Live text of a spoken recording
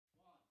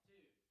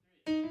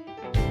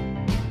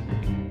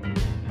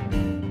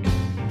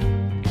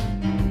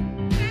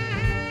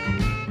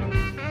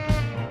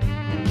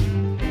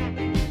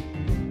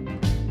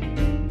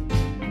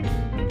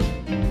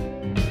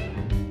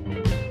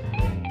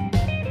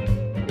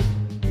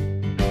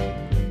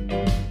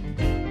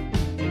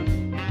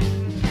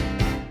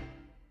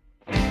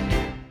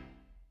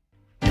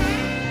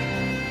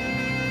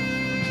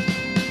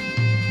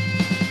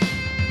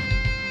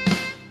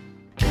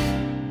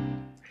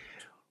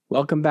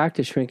Welcome back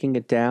to Shrinking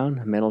It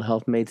Down, Mental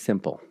Health Made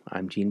Simple.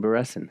 I'm Gene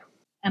Beresin.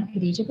 I'm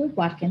Khadija Booth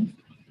Watkins.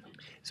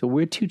 So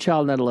we're two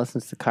child and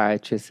adolescent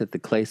psychiatrists at the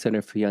Clay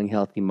Center for Young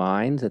Healthy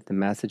Minds at the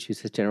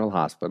Massachusetts General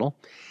Hospital.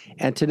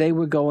 And today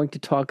we're going to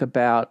talk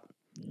about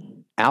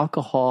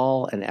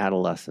alcohol and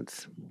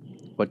adolescence,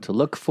 what to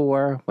look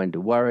for, when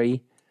to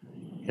worry,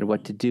 and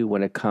what to do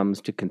when it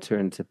comes to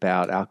concerns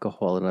about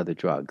alcohol and other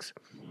drugs.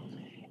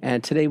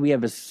 And today we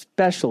have a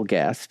special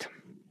guest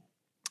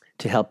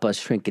to help us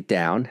shrink it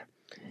down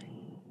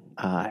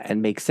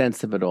and make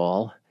sense of it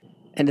all.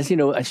 And as you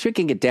know,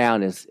 shrinking it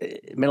down is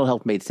mental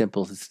health made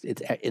simple.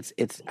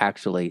 It's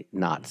actually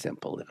not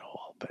simple at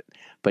all.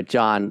 But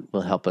John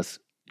will help us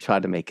try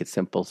to make it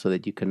simple so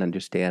that you can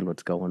understand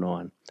what's going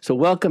on. So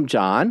welcome,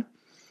 John.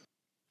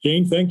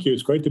 Gene, thank you.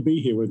 It's great to be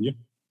here with you.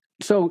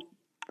 So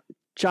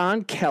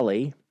John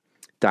Kelly,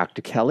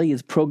 Dr. Kelly,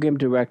 is Program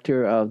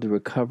Director of the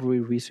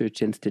Recovery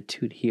Research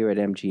Institute here at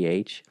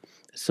MGH,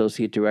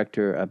 Associate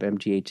Director of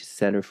MGH's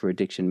Center for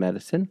Addiction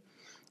Medicine,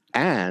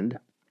 and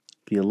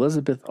the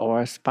Elizabeth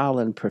R.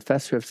 Spalin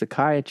Professor of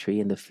Psychiatry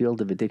in the field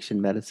of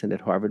addiction medicine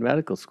at Harvard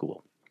Medical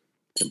School.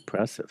 It's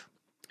impressive.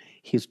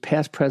 He's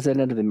past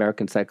president of the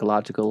American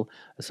Psychological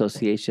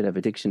Association of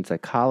Addiction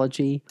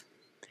Psychology.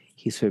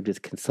 He served as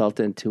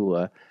consultant to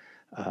a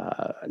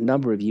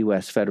number of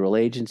U.S. federal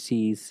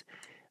agencies.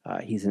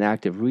 He's an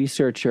active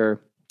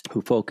researcher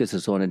who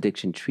focuses on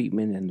addiction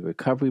treatment and the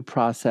recovery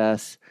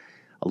process,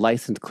 a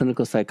licensed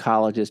clinical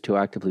psychologist who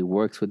actively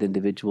works with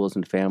individuals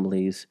and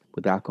families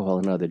with alcohol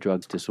and other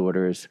drugs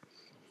disorders.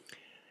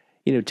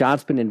 You know,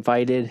 John's been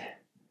invited.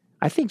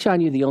 I think, John,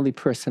 you're the only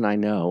person I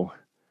know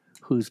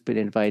who's been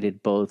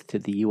invited both to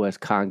the U.S.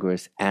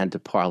 Congress and to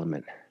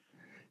Parliament.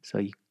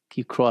 So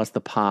you cross the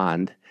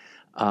pond.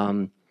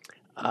 But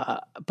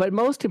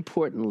most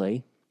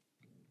importantly,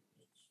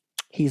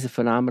 he's a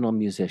phenomenal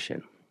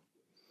musician,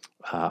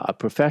 a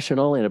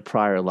professional in a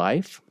prior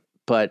life,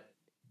 but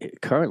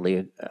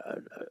currently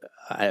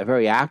a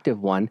very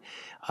active one,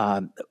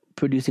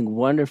 producing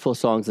wonderful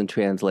songs and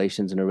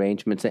translations and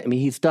arrangements. I mean,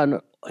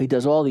 he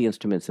does all the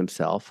instruments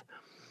himself.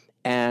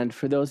 And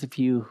for those of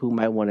you who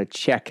might want to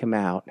check him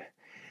out,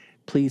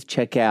 please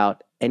check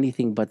out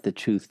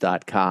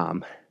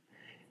anythingbutthetruth.com.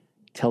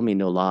 Tell Me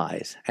No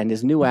Lies. And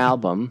his new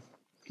album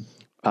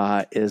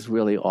is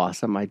really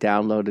awesome. I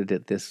downloaded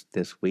it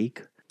this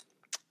week.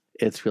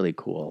 It's really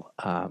cool.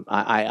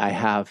 I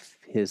have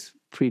his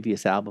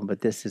previous album, but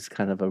this is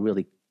kind of a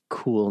really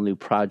cool new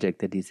project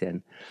that he's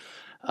in.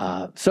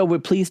 So we're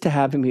pleased to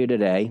have him here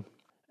today,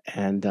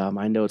 and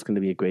I know it's going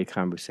to be a great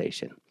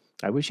conversation.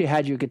 I wish you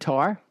had your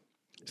guitar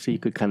so you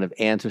could kind of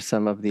answer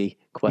some of the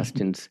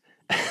questions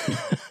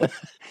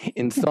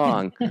in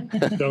song.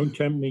 Don't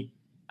tempt me.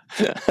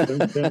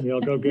 Don't tempt me. I'll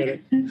go get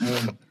it.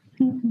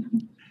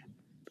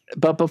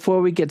 But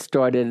before we get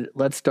started,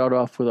 let's start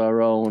off with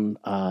our own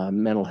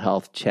mental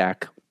health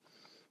check.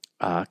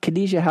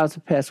 Khadija, how's the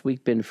past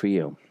week been for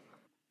you?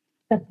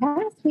 The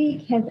past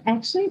week has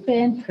actually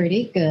been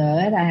pretty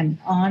good. I'm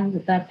on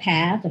the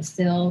path of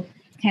still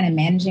kind of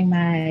managing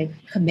my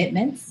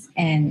commitments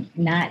and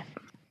not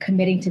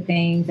committing to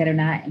things that are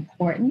not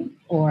important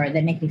or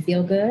that make me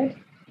feel good.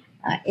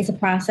 It's a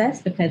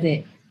process because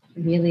it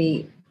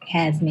really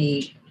has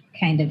me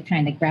kind of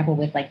trying to grapple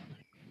with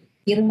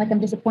feeling like I'm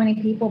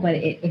disappointing people, but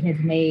it has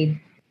made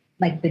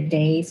the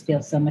days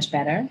feel so much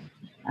better.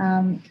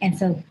 And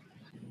so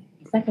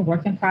it's like a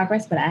work in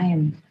progress, but I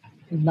am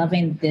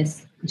loving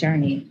this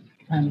journey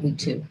on week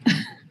 2.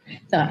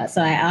 so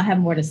I'll have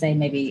more to say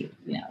maybe,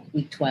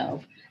 week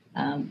 12.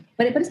 But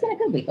it's been a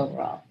good week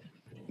overall.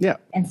 Yeah.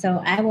 And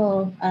so I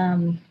will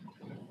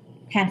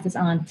pass this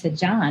on to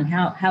John.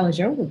 How has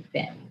your week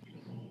been?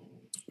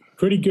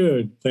 Pretty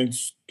good.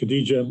 Thanks,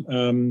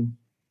 Khadija.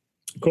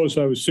 Of course,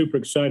 I was super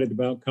excited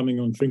about coming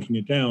on Shrinking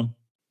It Down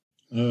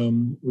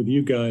with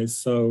you guys.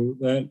 So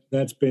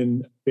that's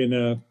been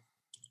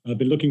I've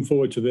been looking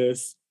forward to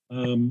this.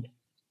 I've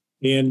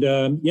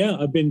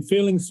been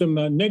feeling some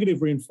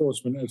negative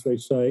reinforcement, as they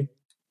say,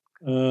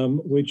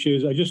 which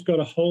is I just got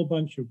a whole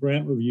bunch of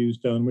grant reviews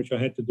done, which I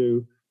had to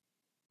do.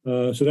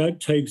 So that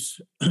takes,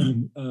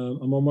 I'm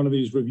on one of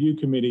these review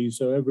committees.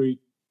 So every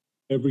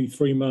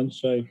 3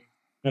 months, I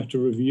have to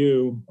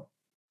review a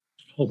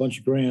whole bunch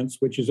of grants,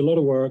 which is a lot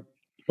of work,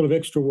 a lot of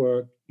extra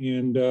work.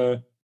 And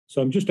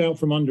so I'm just out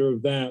from under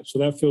of that. So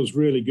that feels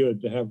really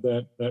good to have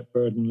that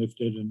burden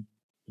lifted and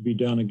to be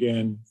done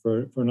again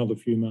for another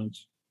few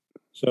months.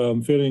 So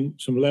I'm feeling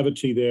some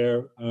levity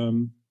there,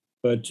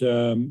 but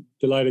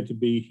delighted to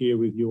be here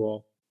with you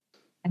all.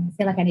 I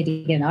feel like I need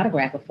to get an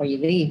autograph before you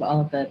leave,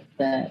 all of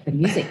the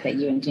music that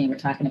you and Gene were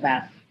talking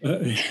about.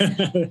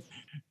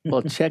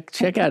 Well,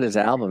 check out his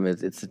album.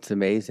 It's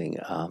amazing.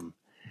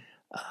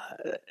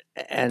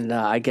 And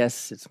I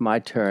guess it's my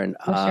turn.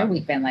 What's your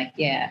week been like?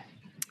 Yeah.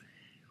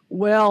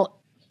 Well,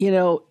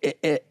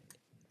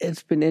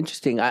 it's been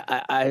interesting.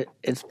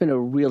 It's been a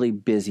really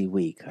busy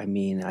week. I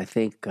mean, I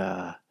think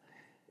I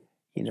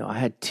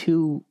had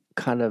 2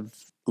 kind of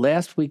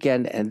last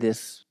weekend and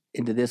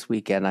into this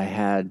weekend. I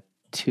had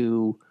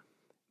 2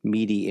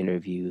 meaty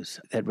interviews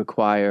that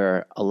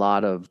require a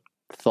lot of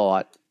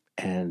thought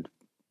and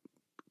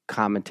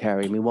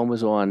commentary. I mean, one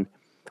was on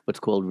what's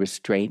called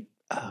restraint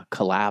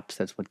collapse.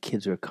 That's when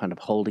kids are kind of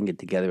holding it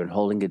together and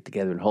holding it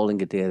together and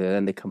holding it together. And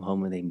then they come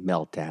home and they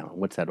melt down.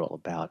 What's that all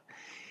about?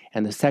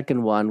 And the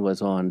second one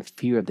was on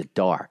fear of the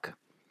dark,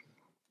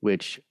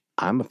 which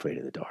I'm afraid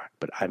of the dark.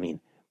 But I mean,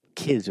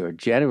 kids are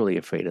generally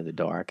afraid of the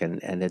dark, and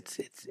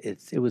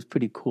it was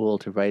pretty cool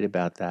to write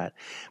about that.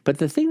 But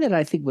the thing that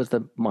I think was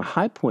my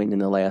high point in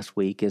the last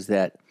week is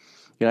that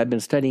I've been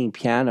studying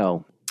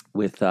piano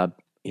with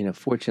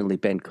fortunately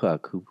Ben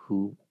Cook,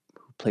 who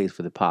plays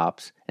for the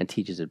Pops and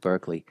teaches at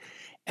Berkeley,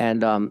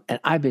 and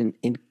I've been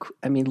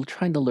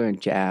trying to learn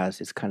jazz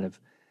is kind of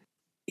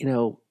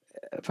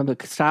from the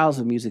styles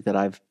of music that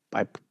I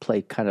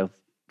play kind of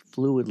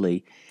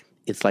fluidly.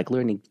 It's like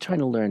trying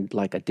to learn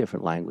like a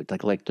different language,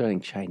 like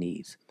learning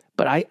Chinese.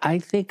 But I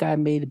think I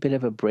made a bit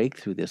of a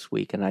breakthrough this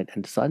week,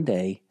 and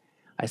Sunday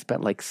I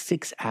spent like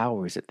 6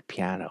 hours at the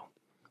piano,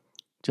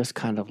 just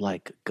kind of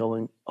like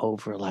going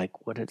over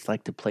like what it's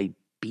like to play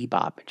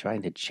bebop and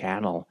trying to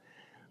channel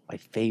my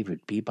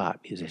favorite bebop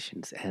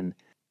musicians. And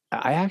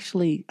I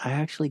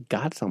actually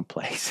got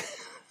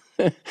someplace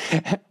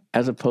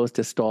as opposed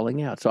to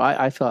stalling out. So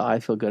I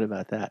feel good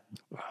about that.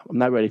 I'm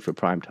not ready for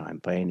prime time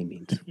by any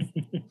means.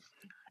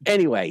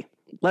 Anyway,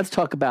 let's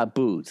talk about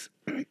booze.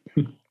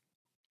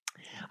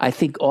 I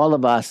think all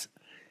of us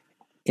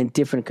in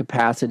different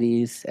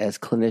capacities as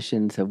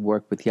clinicians have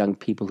worked with young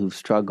people who've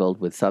struggled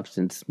with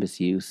substance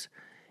misuse,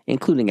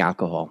 including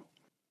alcohol.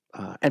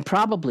 And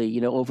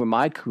probably, over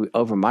my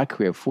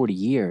career, 40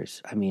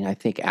 years, I mean, I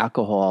think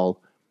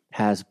alcohol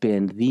has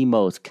been the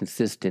most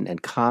consistent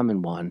and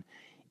common one.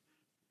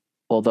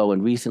 Although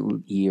in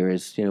recent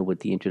years, with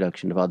the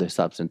introduction of other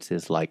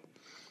substances like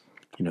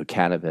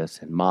cannabis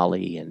and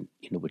Molly and,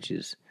 which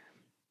is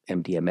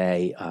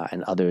MDMA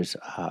and others.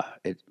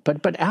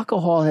 But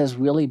alcohol has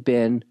really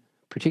been,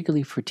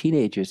 particularly for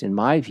teenagers, in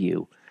my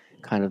view,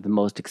 kind of the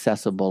most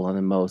accessible and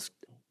the most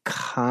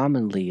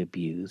commonly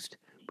abused.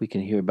 We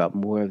can hear about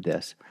more of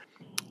this.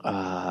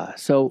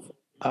 So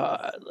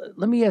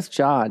let me ask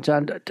John.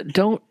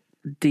 John,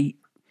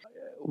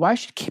 why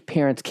should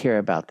parents care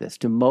about this?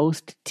 Do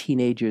most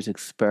teenagers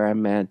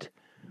experiment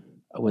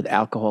with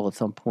alcohol at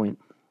some point?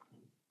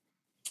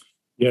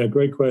 Yeah,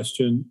 great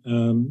question.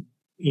 And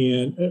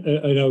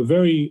I know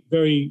very,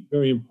 very,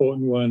 very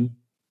important one.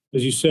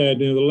 As you said,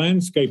 the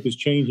landscape is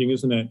changing,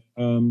 isn't it?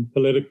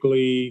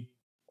 Politically,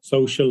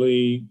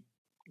 socially,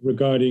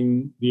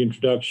 regarding the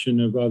introduction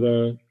of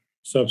other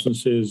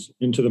substances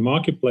into the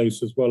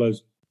marketplace, as well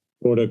as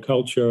broader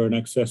culture and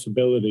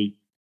accessibility.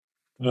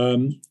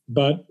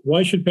 But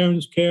why should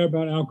parents care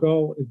about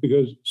alcohol? It's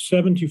because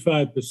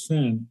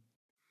 75%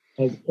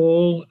 of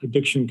all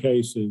addiction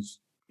cases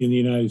in the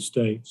United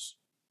States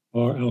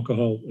are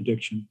alcohol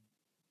addiction.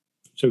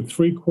 So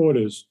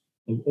 3/4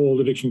 of all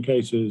addiction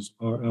cases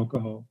are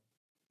alcohol.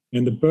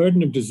 And the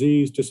burden of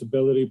disease,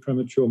 disability,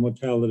 premature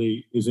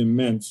mortality is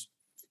immense.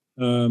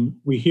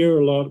 We hear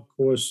a lot, of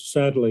course,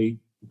 sadly,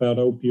 about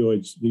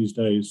opioids these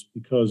days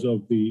because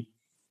of the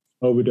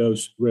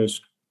overdose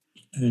risk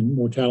and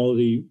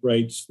mortality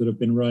rates that have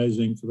been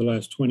rising for the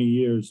last 20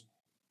 years,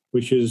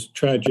 which is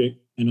tragic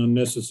and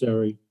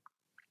unnecessary.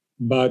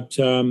 But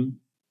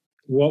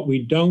what we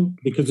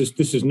don't, because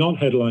this is not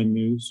headline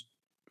news,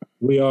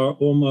 we are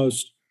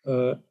almost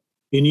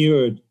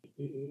inured,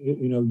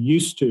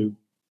 used to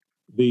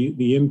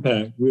the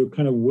impact. We're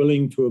kind of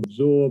willing to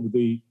absorb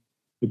the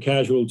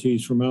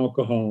casualties from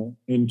alcohol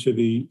into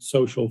the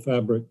social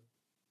fabric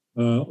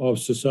of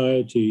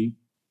society.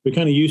 We're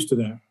kind of used to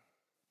that.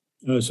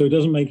 So it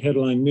doesn't make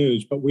headline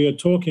news, but we are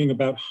talking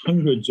about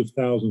hundreds of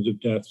thousands of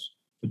deaths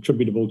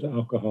attributable to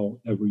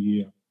alcohol every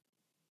year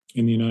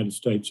in the United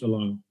States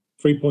alone.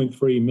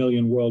 3.3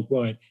 million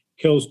worldwide,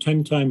 kills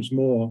 10 times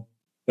more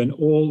than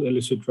all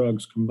illicit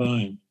drugs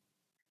combined.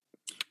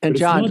 And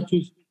John,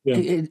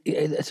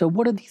 so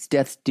what are these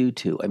deaths due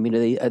to? I mean,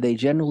 are they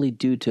generally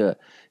due to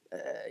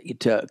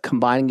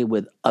combining it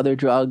with other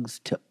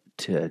drugs,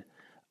 to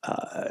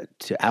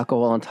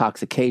alcohol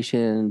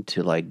intoxication,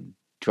 to like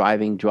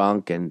driving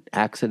drunk and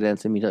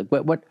accidents? I mean,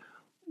 like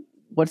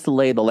what's the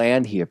lay of the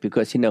land here?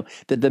 Because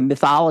the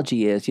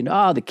mythology is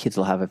the kids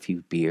will have a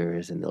few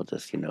beers and they'll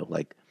just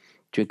like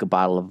drink a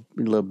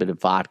little bit of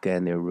vodka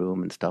in their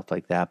room and stuff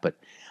like that. But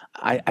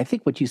I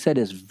think what you said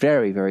is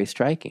very, very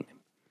striking.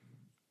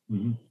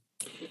 Mm-hmm.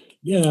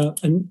 Yeah,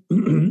 and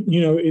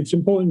it's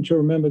important to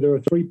remember there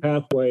are 3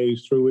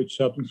 pathways through which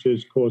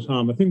substances cause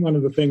harm. I think one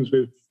of the things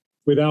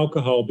with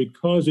alcohol,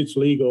 because it's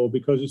legal,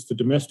 because it's the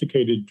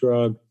domesticated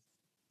drug,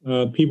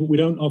 we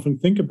don't often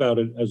think about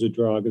it as a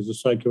drug, as a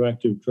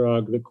psychoactive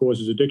drug that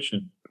causes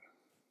addiction.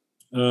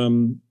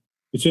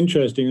 It's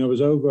interesting. I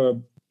was over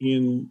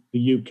in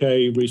the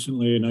UK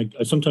recently, and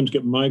I sometimes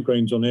get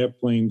migraines on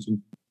airplanes,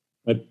 and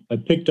I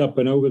picked up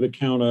an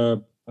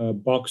over-the-counter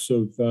box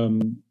of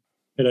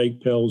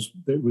headache pills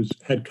that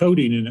had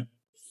codeine in it.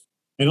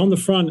 And on the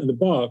front of the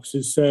box,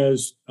 it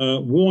says,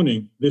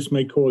 warning, this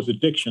may cause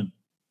addiction.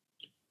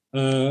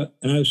 And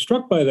I was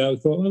struck by that. I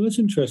thought, well, that's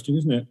interesting,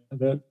 isn't it?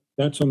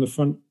 That's on the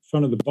front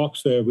of the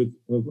box there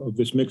of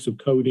this mix of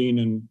codeine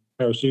and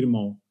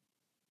paracetamol.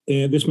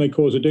 And this may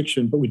cause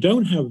addiction, but we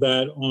don't have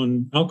that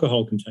on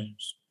alcohol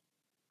containers.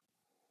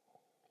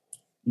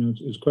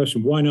 It's a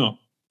question, why not?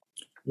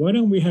 Why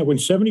don't we have, when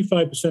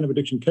 75% of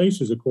addiction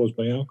cases are caused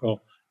by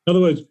alcohol? In other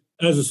words,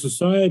 as a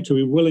society,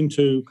 we're willing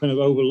to kind of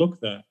overlook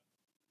that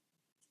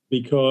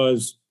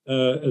because,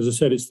 as I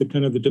said, it's the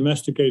kind of the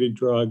domesticated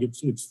drug.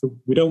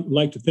 We don't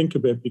like to think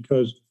of it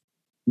because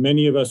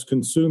many of us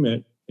consume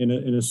it in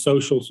a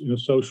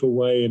social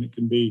way, and it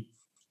can be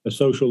a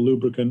social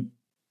lubricant,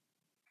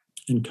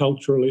 and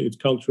it's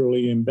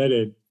culturally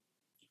embedded.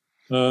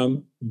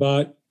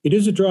 But it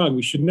is a drug.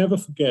 We should never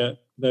forget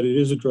that it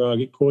is a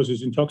drug. It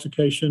causes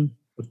intoxication,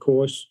 of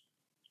course.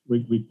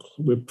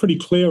 We're pretty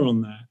clear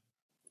on that.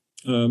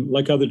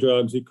 Like other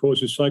drugs, it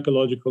causes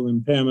psychological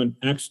impairment,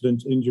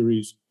 accidents,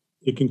 injuries.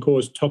 It can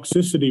cause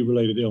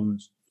toxicity-related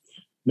illness,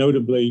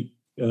 notably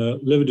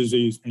liver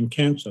disease and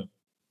cancer.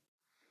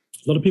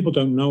 A lot of people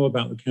don't know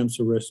about the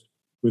cancer risk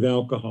with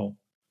alcohol.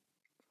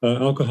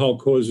 Alcohol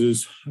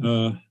causes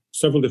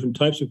several different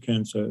types of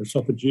cancer: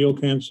 esophageal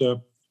cancer,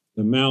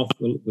 the mouth,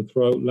 the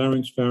throat,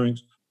 larynx,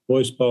 pharynx,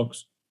 voice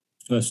box,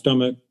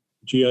 stomach,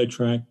 GI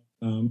tract,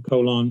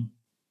 colon,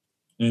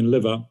 and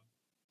liver,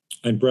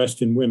 and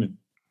breast in women.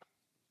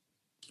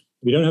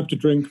 We don't have to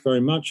drink very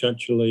much,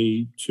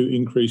 actually, to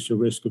increase your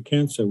risk of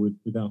cancer with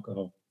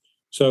alcohol.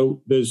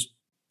 So there's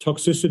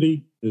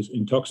toxicity, there's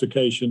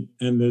intoxication,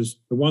 and there's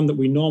the one that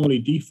we normally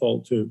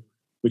default to,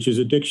 which is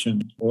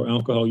addiction or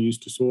alcohol use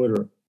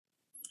disorder.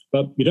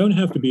 But you don't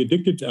have to be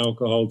addicted to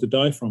alcohol to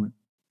die from it.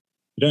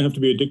 You don't have to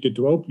be addicted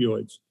to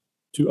opioids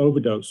to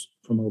overdose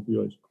from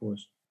opioids, of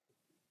course.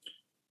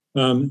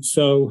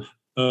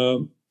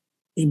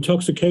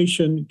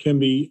 Intoxication can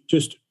be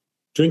just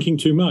drinking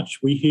too much.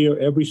 We hear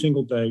every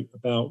single day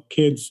about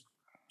kids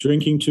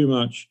drinking too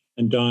much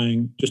and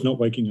dying, just not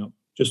waking up,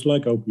 just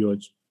like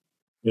opioids.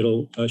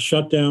 It'll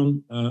shut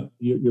down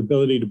your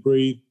ability to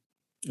breathe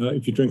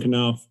if you drink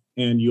enough,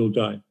 and you'll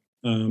die.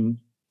 And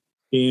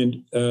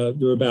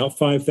there are about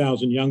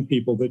 5,000 young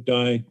people that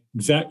die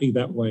exactly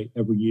that way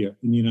every year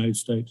in the United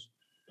States.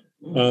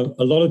 A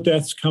lot of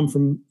deaths come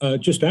from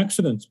just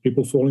accidents,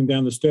 people falling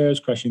down the stairs,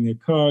 crashing their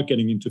car,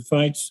 getting into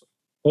fights,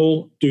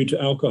 all due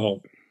to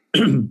alcohol.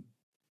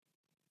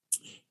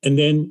 And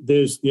then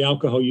there's the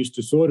alcohol use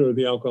disorder, or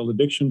the alcohol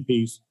addiction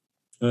piece,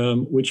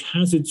 which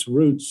has its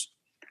roots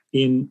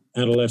in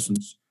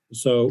adolescence.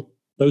 So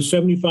those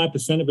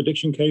 75% of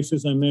addiction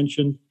cases I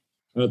mentioned,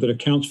 that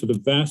accounts for the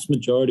vast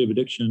majority of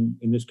addiction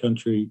in this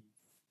country,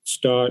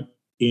 start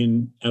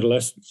in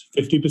adolescence.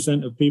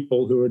 50% of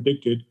people who are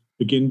addicted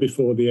begin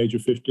before the age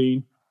of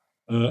 15,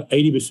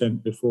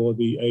 80% before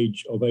the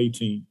age of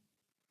 18.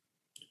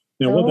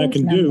 Now, what that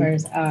can do...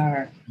 Numbers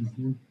are...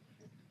 Mm-hmm.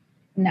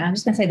 No, I'm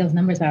just going to say those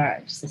numbers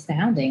are just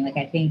astounding. Like,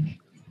 I think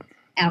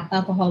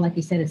alcohol, like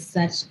you said, is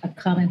such a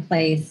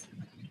commonplace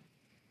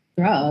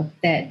drug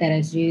that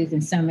is used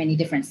in so many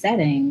different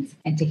settings.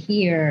 And to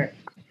hear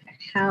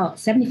how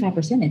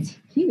 75% is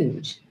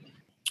huge.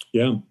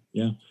 Yeah.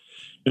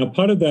 Now,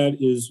 part of that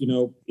is,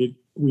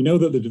 we know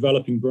that the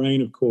developing brain,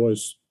 of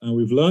course,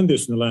 we've learned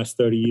this in the last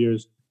 30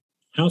 years,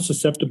 how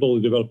susceptible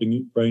the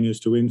developing brain is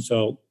to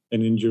insult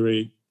and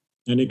injury.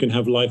 And it can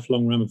have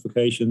lifelong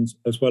ramifications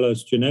as well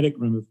as genetic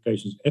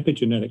ramifications,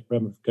 epigenetic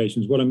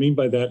ramifications. What I mean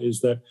by that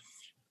is that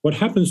what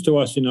happens to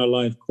us in our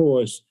life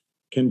course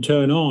can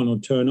turn on or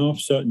turn off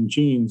certain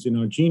genes in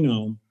our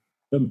genome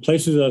that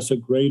places us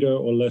at greater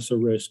or lesser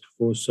risk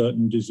for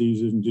certain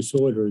diseases and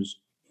disorders.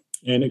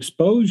 And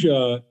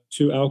exposure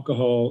to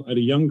alcohol at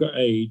a younger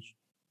age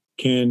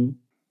can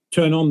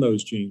turn on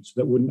those genes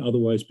that wouldn't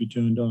otherwise be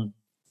turned on.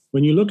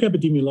 When you look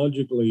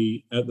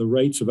epidemiologically at the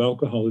rates of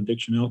alcohol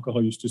addiction,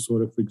 alcohol use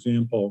disorder, for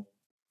example,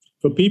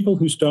 for people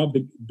who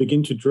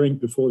begin to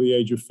drink before the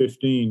age of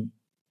 15,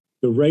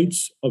 the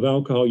rates of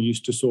alcohol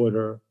use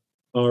disorder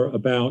are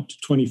about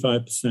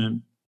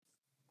 25%.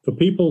 For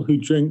people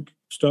who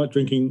start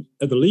drinking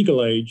at the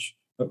legal age,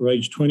 at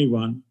age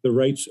 21, the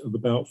rates of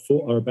about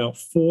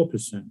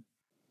 4%.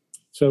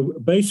 So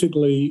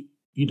basically,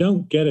 you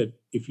don't get it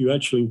if you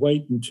actually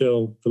wait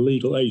until the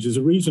legal age. There's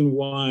a reason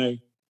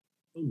why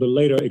the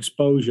later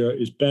exposure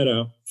is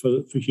better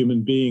for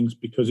human beings,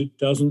 because it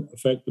doesn't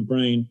affect the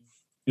brain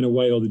in a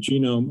way, or the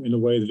genome in a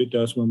way that it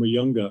does when we're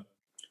younger.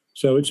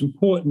 So it's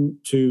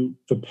important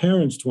for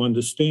parents to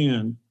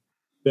understand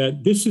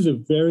that this is a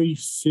very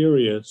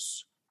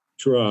serious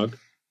drug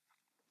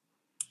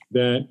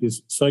that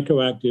is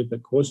psychoactive,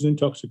 that causes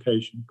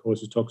intoxication,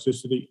 causes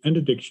toxicity and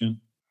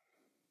addiction.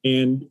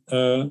 And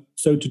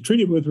so to treat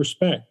it with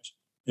respect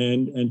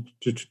and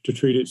to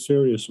treat it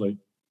seriously.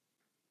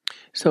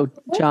 So,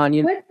 John,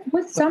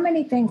 with so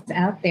many things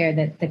out there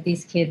that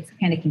these kids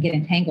kind of can get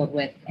entangled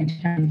with in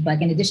terms,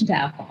 like, in addition to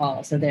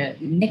alcohol, so there are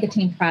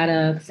nicotine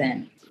products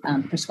and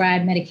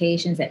prescribed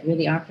medications that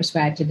really aren't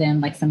prescribed to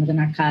them, like some of the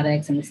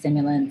narcotics and the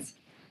stimulants,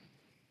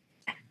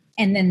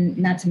 and then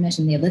not to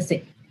mention the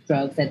illicit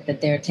drugs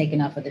that they're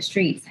taking off of the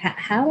streets.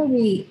 How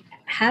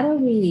how do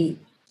we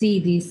see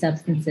these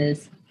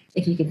substances,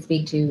 if you could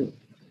speak to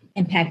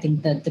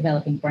impacting the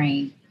developing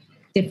brain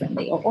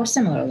differently or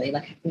similarly?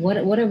 Like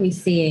what are we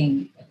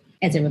seeing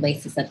as it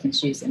relates to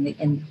substance use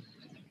in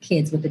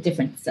kids with the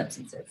different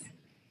substances?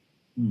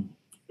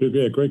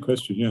 Yeah, great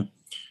question. Yeah.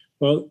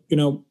 Well,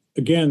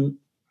 again,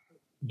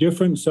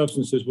 different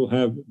substances will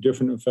have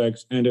different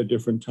effects and at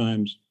different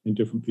times in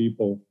different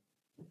people.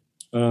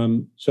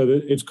 So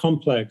that it's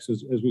complex,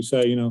 as we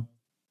say,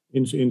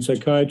 in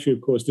psychiatry,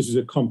 of course, this is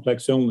a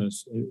complex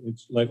illness.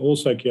 It's like all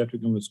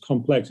psychiatric illness,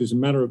 complex. It's a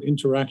matter of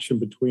interaction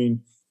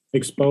between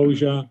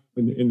exposure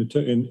in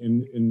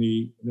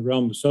the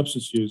realm of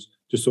substance use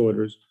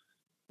disorders.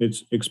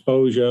 It's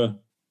exposure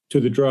to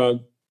the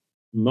drug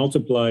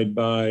multiplied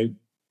by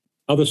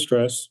other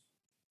stress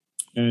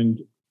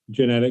and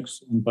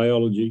genetics and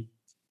biology.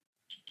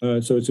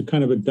 So it's a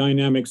kind of a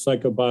dynamic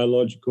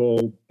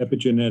psychobiological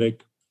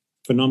epigenetic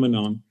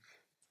phenomenon.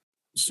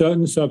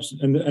 Certain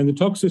substance and the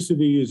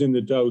toxicity is in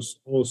the dose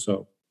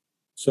also.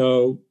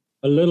 So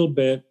a little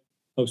bit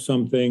of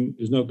something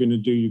is not going to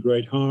do you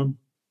great harm,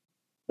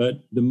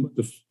 but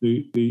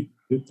the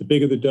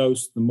bigger the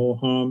dose, the more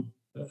harm,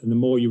 and the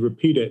more you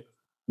repeat it,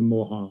 the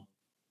more harm.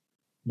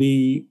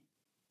 The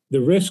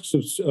risks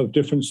of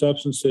different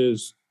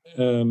substances,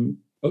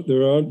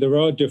 there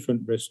are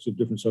different risks of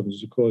different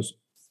substances. Of course,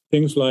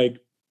 things like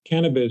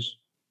cannabis,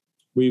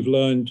 we've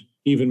learned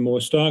even more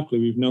starkly.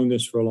 We've known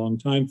this for a long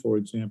time. For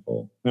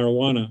example,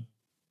 marijuana,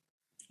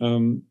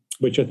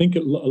 which I think a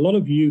lot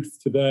of youth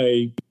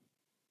today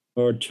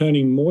are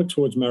turning more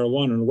towards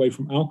marijuana and away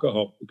from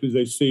alcohol because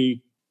they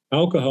see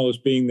alcohol as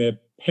being their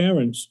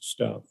parents'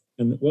 stuff,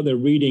 and what they're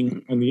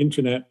reading on the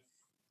internet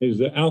is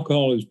that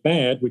alcohol is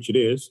bad, which it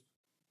is,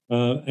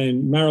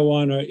 and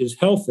marijuana is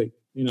healthy.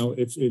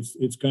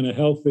 It's kind of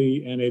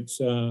healthy, and it's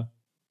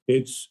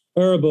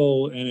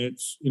herbal, and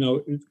it's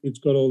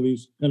got all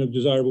these kind of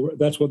desirable.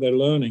 That's what they're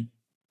learning.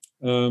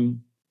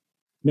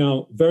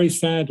 Now, very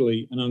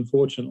sadly and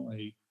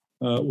unfortunately,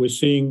 we're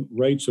seeing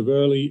rates of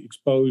early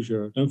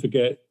exposure. Don't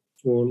forget,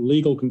 for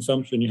legal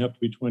consumption, you have to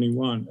be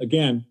 21.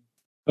 Again,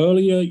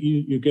 earlier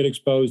you get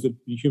exposed, the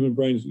human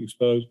brain is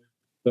exposed,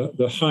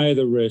 the higher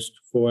the risk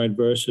for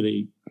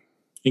adversity,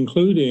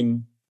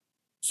 including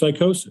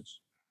psychosis.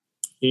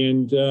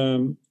 And,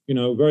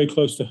 very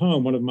close to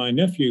home, one of my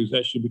nephews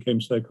actually became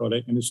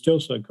psychotic and is still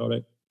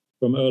psychotic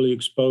from early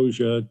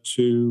exposure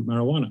to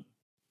marijuana.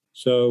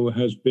 So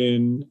has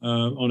been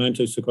on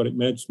antipsychotic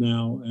meds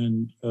now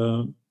and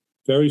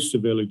very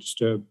severely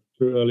disturbed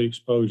through early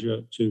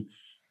exposure to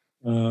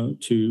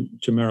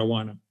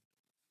marijuana.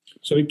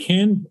 So it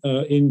can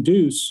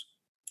induce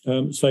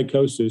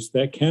psychosis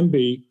that can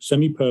be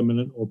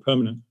semi-permanent or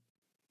permanent.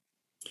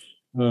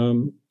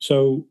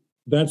 So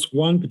that's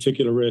one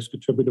particular risk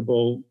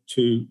attributable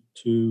to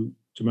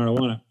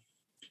marijuana.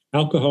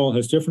 Alcohol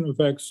has different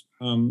effects.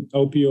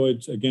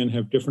 Opioids, again,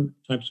 have different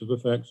types of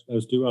effects,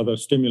 as do other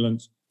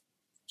stimulants.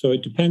 So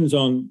it depends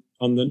on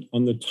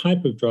the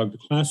type of drug, the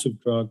class of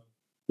drug,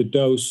 the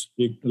dose,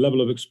 the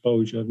level of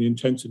exposure, the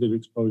intensity of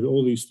exposure.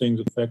 All these things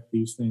affect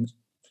these things.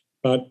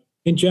 But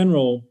in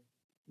general,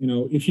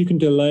 if you can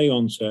delay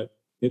onset,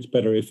 it's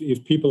better.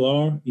 If people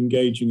are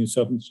engaging in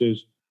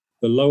substances,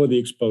 the lower the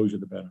exposure,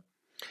 the better.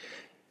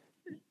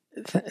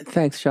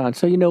 Thanks, Sean.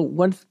 So,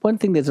 one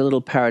thing that's a little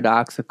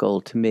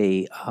paradoxical to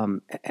me,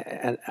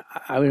 and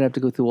I would have to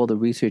go through all the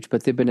research,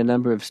 but there have been a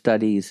number of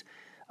studies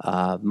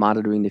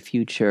monitoring the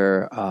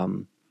future,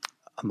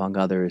 among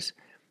others,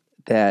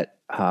 that,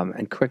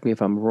 and correct me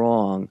if I'm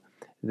wrong,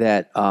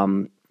 that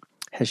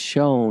has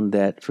shown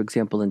that, for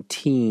example, in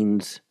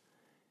teens,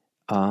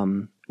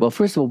 well,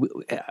 first of all,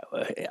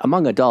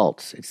 among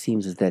adults, it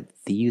seems is that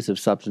the use of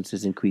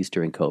substances increased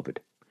during COVID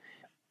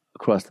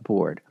across the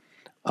board.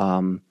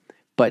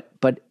 But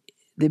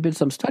there have been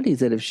some studies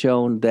that have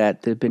shown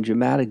that there have been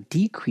dramatic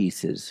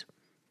decreases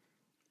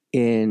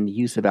in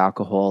use of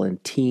alcohol in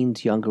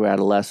teens, younger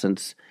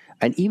adolescents,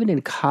 and even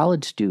in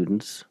college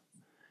students.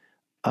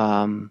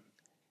 But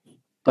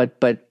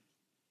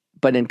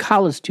in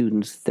college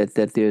students,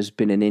 that there's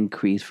been an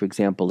increase, for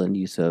example, in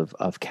use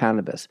of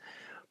cannabis.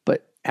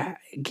 But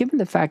given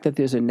the fact that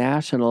there's a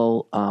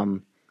national,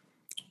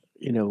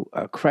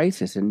 a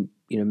crisis in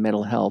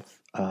mental health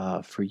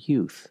for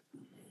youth,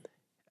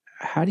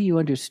 how do you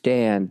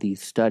understand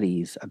these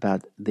studies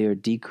about their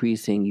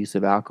decreasing use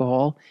of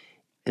alcohol?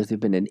 Has there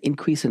been an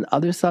increase in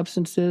other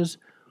substances,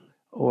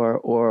 or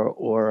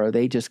are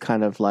they just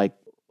kind of like,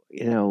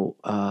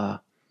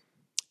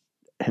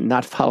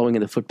 not following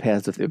in the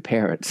footpaths of their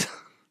parents?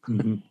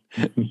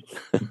 Mm-hmm.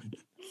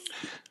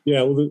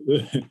 Yeah, well,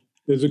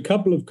 there's a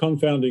couple of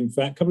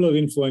couple of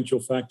influential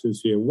factors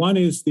here. One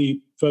is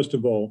first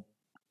of all,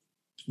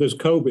 there's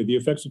COVID, the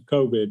effects of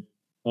COVID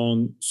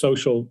on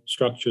social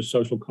structure,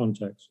 social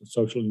context,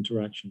 social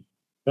interaction.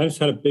 That has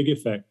had a big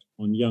effect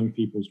on young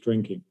people's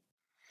drinking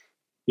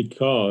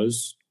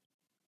because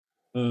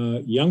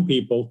young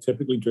people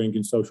typically drink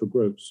in social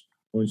groups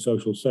or in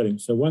social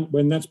settings. So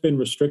when that's been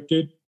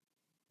restricted,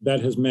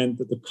 that has meant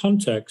that the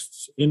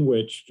contexts in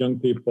which young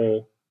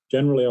people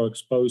generally are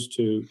exposed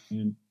to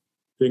and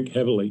drink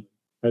heavily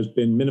has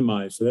been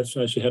minimized. So that's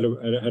actually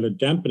had a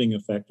dampening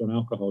effect on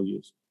alcohol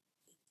use.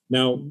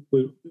 Now,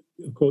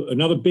 of course,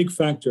 another big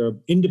factor,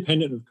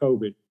 independent of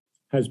COVID,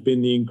 has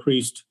been the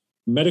increased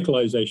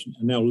medicalization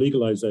and now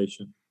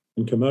legalization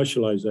and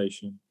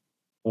commercialization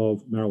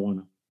of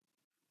marijuana.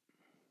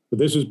 But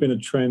this has been a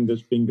trend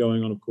that's been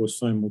going on, of course,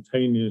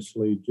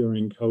 simultaneously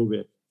during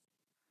COVID.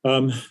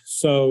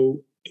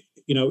 So,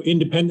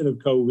 independent of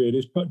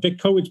COVID,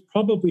 COVID's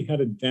probably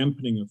had a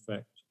dampening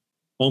effect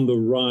on the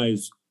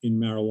rise in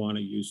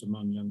marijuana use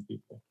among young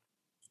people.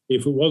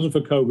 If it wasn't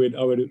for COVID,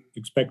 I would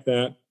expect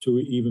that to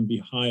even be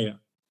higher,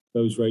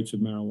 those rates of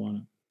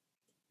marijuana.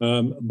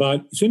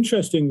 But it's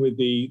interesting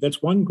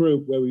that's one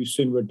group where we've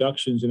seen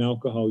reductions in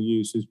alcohol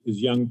use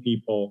is young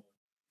people.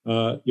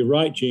 You're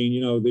right,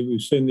 Gene,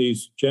 we've seen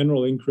these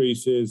general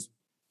increases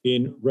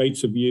in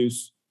rates of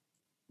use,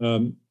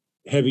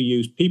 heavy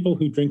use. People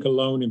who drink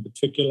alone in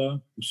particular,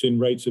 we've seen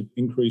rates of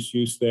increased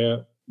use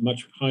there,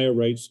 much higher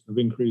rates of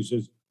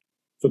increases.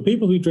 For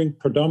people who drink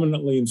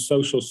predominantly in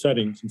social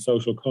settings and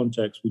social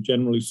contexts, we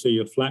generally see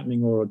a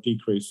flattening or a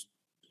decrease,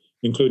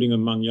 including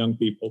among young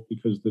people,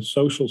 because the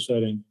social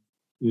setting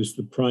is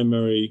the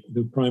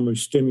primary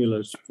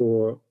stimulus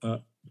for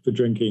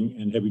drinking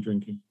and heavy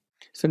drinking.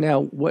 So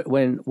now,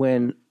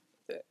 when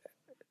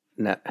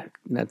not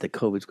that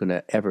COVID's going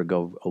to ever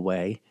go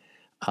away,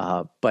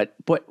 but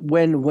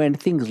when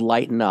things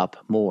lighten up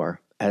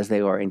more, as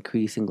they are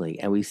increasingly,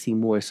 and we see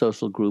more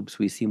social groups,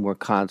 we see more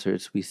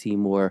concerts, we see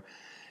more,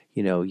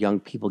 young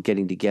people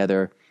getting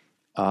together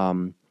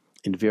in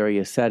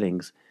various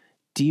settings,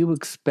 do you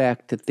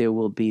expect that there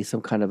will be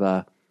some kind of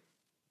a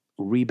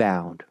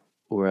rebound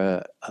or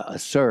a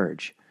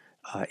surge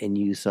in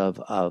use of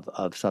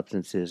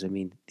substances? I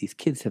mean, these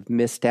kids have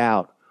missed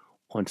out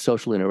on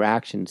social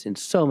interactions in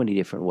so many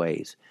different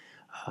ways.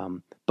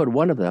 But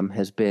one of them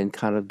has been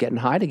kind of getting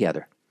high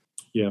together.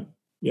 Yeah.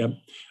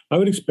 I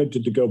would expect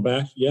it to go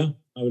back. Yeah,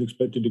 I would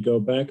expect it to go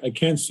back. I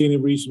can't see any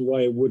reason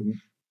why it wouldn't,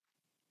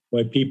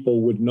 why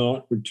people would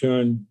not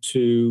return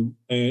to,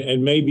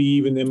 and maybe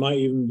even there might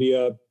even be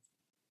a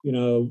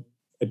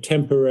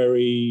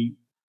temporary,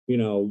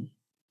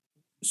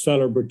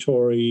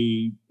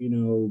 celebratory,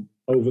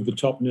 over the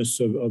topness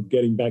of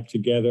getting back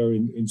together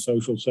in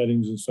social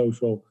settings and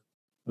social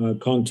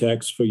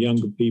contexts for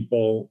younger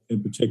people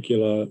in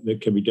particular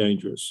that can be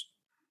dangerous.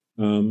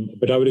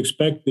 But I would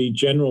expect the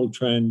general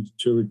trend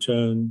to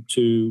return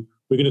to,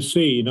 we're going to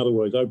see, in other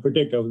words, I would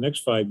predict over the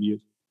next 5 years,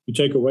 you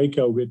take away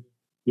COVID,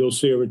 you'll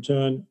see a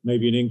return,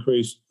 maybe an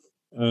increase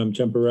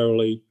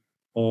temporarily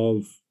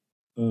of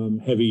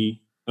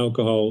heavy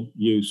alcohol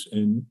use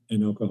and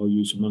alcohol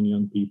use among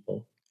young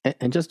people.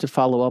 And just to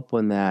follow up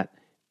on that,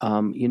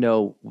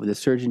 the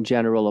Surgeon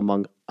General,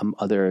 among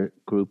other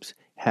groups,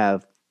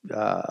 have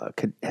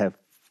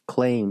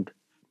claimed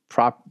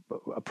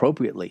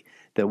appropriately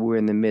that we're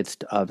in the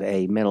midst of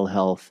a mental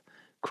health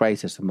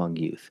crisis among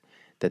youth,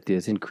 that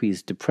there's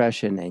increased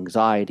depression,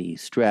 anxiety,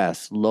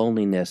 stress,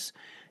 loneliness,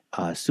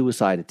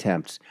 suicide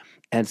attempts.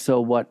 And so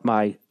what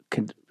my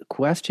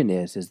question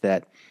is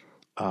that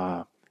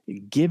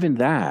given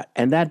that,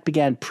 and that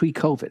began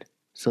pre-COVID,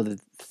 so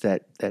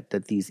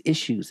that these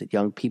issues that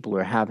young people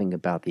are having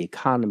about the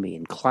economy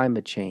and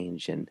climate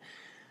change and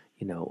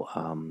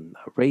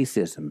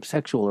racism,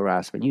 sexual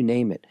harassment, you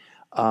name it,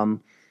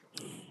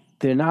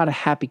 they're not a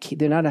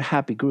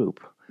happy group,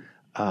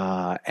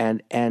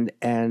 and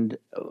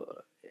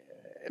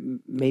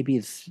maybe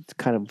it's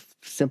kind of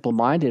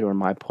simple-minded on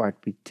my part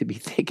to be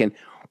thinking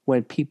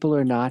when people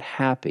are not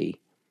happy,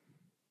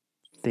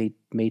 they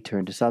may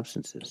turn to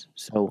substances.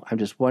 So I'm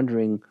just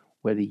wondering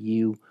whether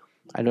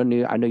I know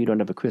you don't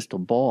have a crystal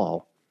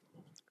ball,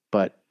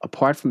 but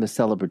apart from the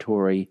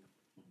celebratory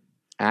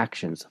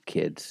actions of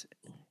kids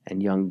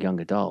and young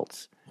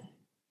adults,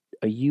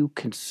 are you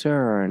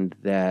concerned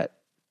that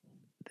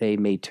they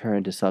may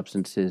turn to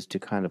substances to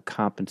kind of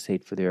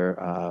compensate for their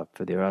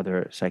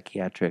other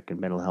psychiatric and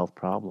mental health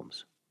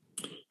problems?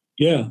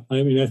 Yeah,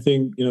 I mean, I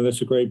think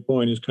that's a great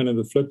point. It's kind of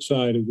the flip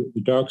side of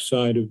the dark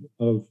side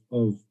of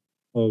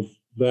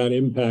that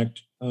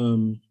impact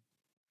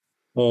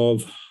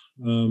of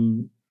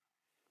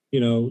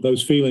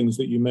those feelings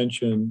that you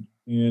mentioned,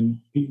 and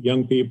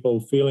young people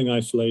feeling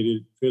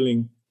isolated,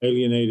 feeling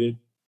alienated,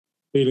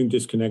 feeling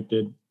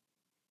disconnected.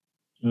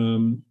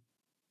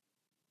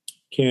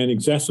 Can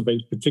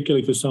exacerbate,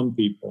 particularly for some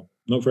people,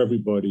 not for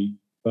everybody,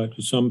 but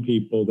for some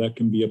people, that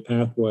can be a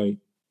pathway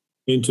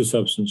into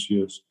substance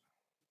use.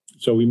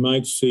 So we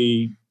might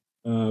see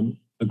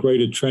a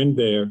greater trend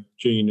there,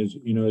 Gene, as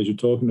you're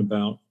talking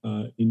about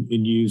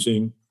in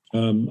using,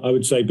 I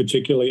would say,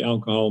 particularly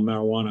alcohol,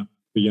 marijuana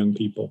for young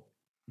people.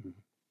 Mm-hmm.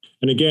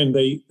 And again,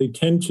 they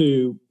tend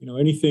to,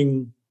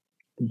 anything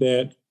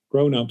that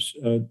grown-ups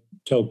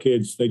tell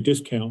kids, they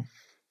discount,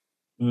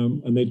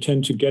 and they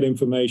tend to get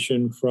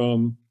information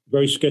from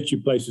very sketchy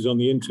places on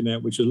the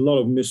internet, which is a lot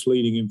of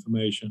misleading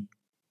information,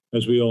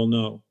 as we all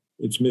know.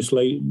 It's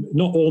misleading,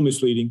 not all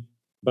misleading,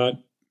 but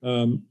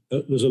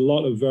there's a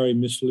lot of very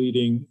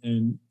misleading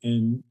and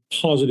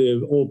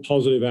all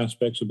positive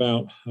aspects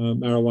about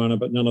marijuana,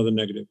 but none of the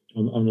negative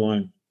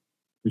online,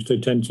 which they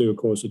tend to, of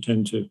course,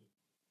 attend to.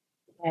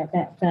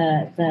 That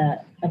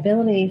the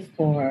ability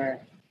for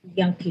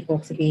young people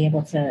to be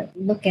able to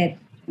look at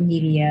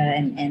media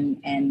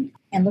and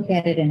look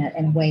at it in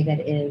a way that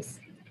is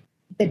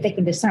that they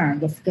can discern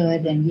what's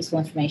good and useful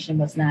information,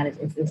 what's not,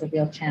 is a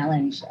real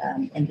challenge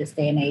in this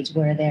day and age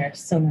where there's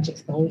so much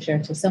exposure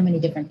to so many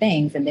different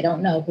things, and they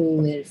don't know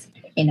who is,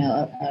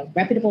 a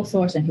reputable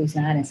source and who's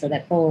not. And so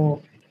that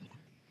whole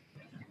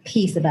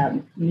piece about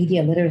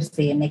media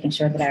literacy and making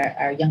sure that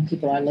our young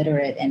people are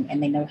literate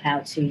and they know how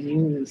to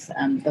use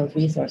those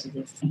resources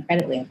is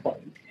incredibly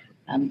important.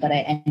 But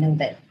I know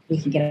that we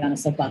can get on a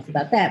soapbox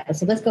about that. But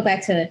so let's go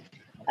back to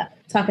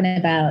talking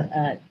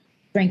about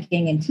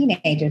drinking in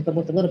teenagers, but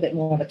with a little bit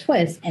more of a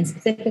twist, and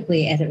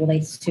specifically as it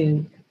relates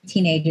to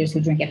teenagers who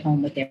drink at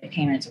home with their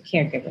parents or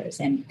caregivers.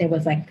 And there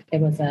was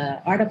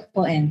an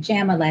article in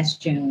JAMA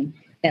last June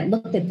that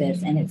looked at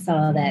this, and it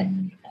saw that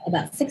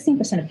about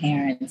 16% of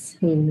parents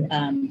who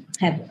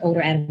have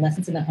older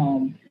adolescents in the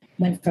home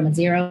went from a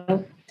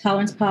zero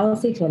tolerance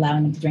policy to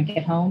allowing them to drink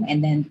at home,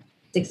 and then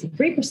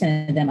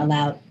 63% of them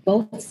allowed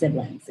both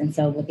siblings. And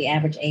so with the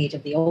average age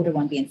of the older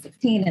one being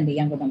 16 and the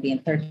younger one being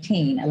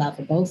 13, allowed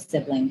for both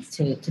siblings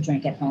to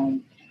drink at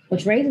home,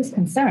 which raises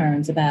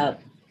concerns about,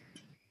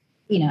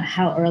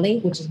 how early,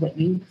 which is what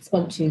you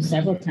spoke to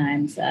several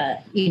times,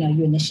 you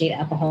initiate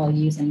alcohol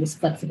use and this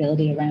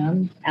flexibility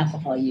around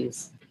alcohol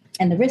use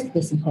and the risk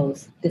this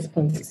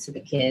poses to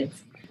the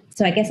kids.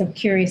 So I guess I'm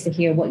curious to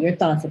hear what your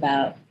thoughts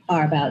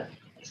are about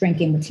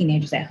drinking with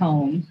teenagers at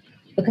home,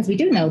 because we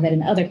do know that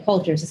in other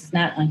cultures, this is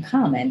not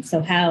uncommon.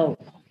 So how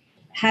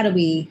do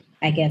we,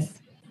 I guess,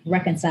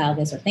 reconcile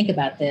this or think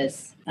about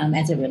this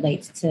as it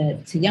relates to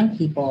young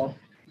people?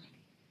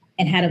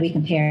 And how do we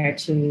compare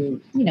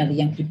to, the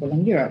young people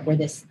in Europe where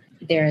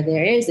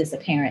there is this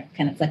apparent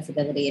kind of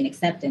flexibility and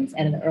acceptance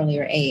at an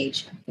earlier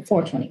age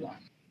before 21?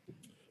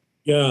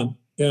 Yeah.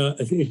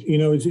 I think,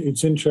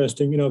 it's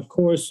interesting. Of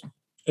course,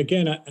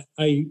 again,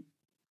 I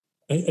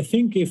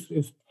think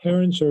if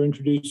parents are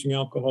introducing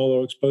alcohol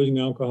or exposing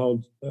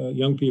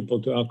young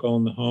people to alcohol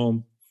in the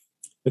home,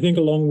 I think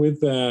along with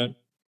that,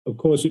 of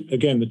course,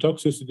 again, the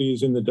toxicity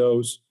is in the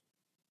dose.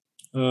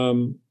 A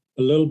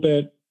little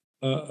bit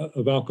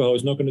of alcohol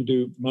is not going to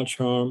do much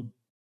harm.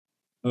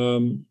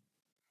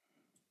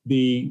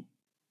 The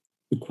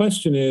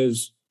question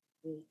is,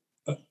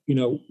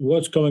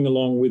 what's going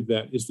along with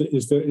that? Is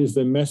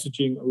the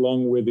messaging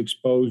along with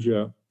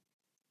exposure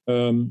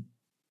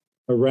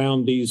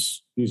around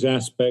these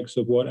aspects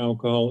of what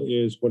alcohol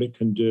is, what it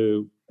can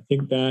do? I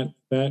think that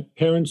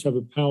parents have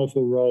a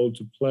powerful role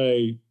to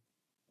play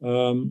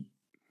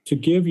to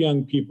give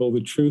young people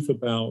the truth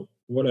about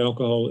what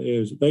alcohol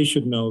is. They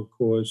should know, of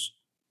course.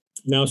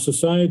 Now,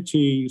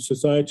 societally,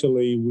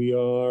 we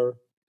are,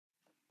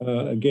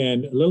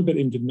 again, a little bit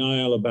in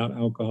denial about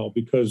alcohol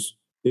because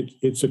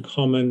it's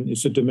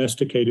a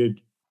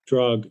domesticated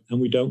drug, and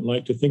we don't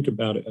like to think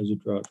about it as a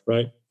drug,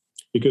 right?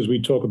 Because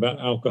we talk about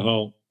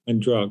alcohol and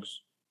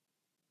drugs,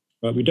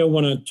 right? We don't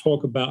want to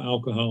talk about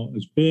alcohol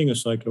as being a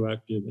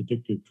psychoactive,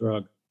 addictive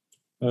drug.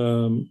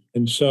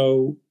 And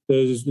so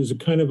there's a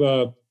kind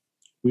of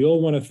we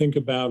all want to think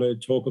about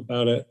it, talk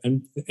about it,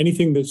 and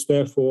anything that's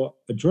therefore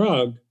a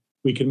drug,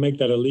 we can make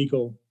that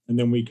illegal, and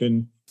then we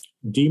can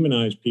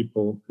demonize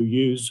people who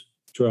use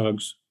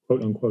drugs,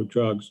 quote unquote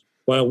drugs,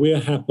 while we're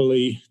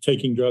happily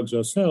taking drugs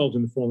ourselves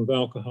in the form of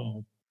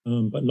alcohol,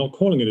 but not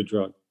calling it a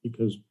drug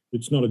because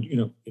it's not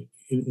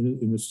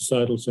in the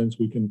societal sense,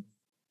 we can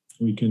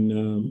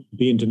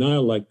be in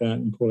denial like that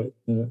and call it,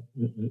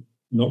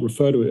 not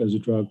refer to it as a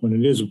drug when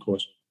it is, of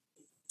course.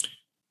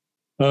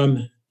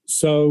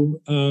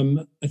 So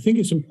I think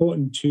it's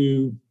important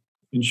to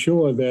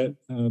ensure that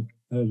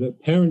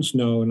that parents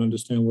know and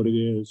understand what it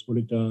is, what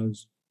it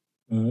does.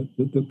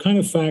 The kind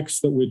of facts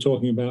that we're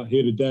talking about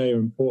here today are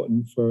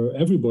important for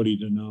everybody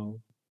to know.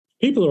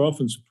 People are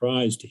often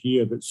surprised to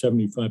hear that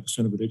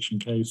 75% of addiction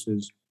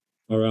cases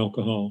are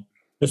alcohol.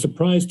 They're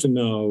surprised to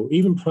know,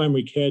 even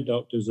primary care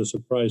doctors are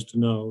surprised to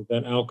know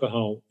that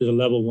alcohol is a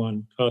level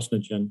 1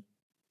 carcinogen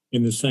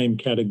in the same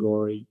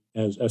category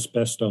as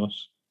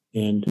asbestos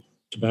and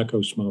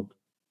tobacco smoke.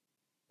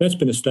 That's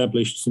been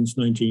established since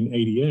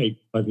 1988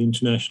 by the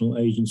International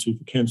Agency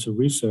for Cancer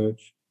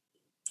Research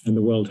and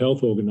the World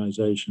Health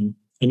Organization.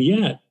 And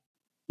yet,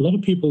 a lot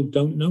of people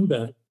don't know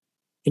that,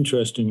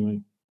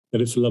 interestingly,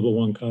 that it's a level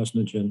 1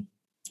 carcinogen.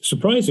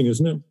 Surprising,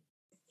 isn't it?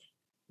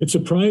 It's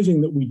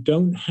surprising that we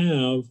don't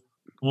have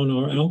on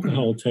our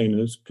alcohol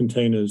containers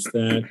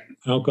that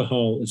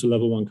alcohol is a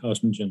level 1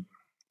 carcinogen.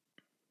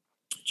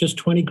 Just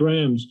 20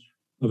 grams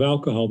of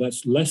alcohol,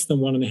 that's less than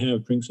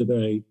 1.5 drinks a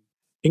day,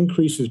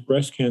 increases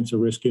breast cancer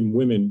risk in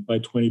women by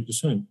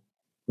 20%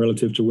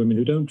 relative to women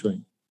who don't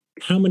drink.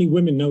 How many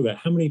women know that?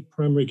 How many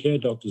primary care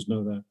doctors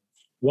know that?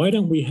 Why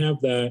don't we have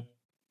that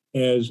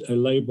as a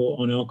label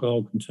on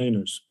alcohol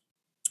containers?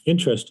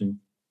 Interesting.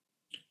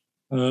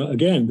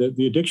 Again,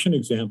 the addiction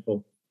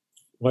example,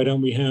 Why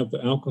don't we have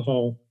that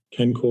alcohol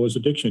can cause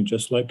addiction,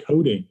 just like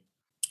codeine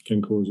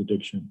can cause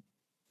addiction?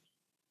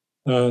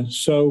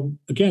 So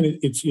again,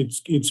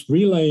 it's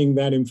relaying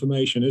that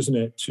information, isn't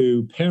it,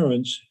 to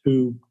parents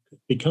who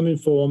become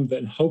informed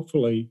and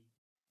hopefully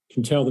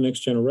can tell the next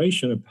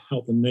generation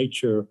about the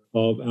nature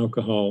of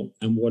alcohol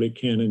and what it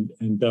can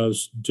and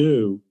does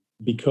do.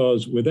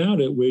 Because without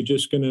it, we're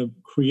just going to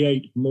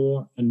create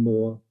more and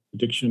more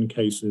addiction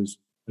cases.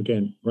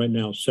 Again, right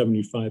now,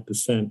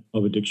 75%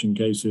 of addiction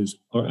cases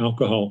are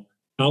alcohol.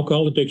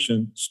 Alcohol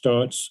addiction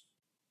starts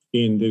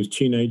in those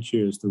teenage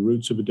years. The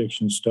roots of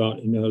addiction start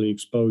in early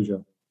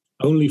exposure.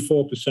 Only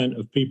 4%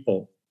 of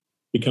people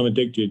become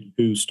addicted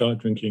who start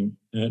drinking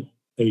at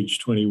age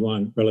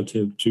 21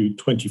 relative to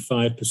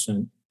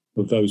 25%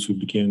 of those who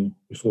begin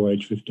before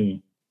age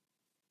 15.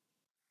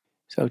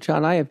 So,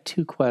 John, I have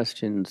two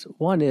questions.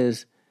 One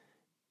is,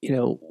 we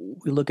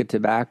look at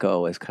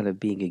tobacco as kind of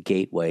being a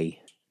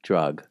gateway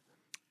drug.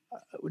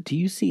 Do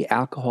you see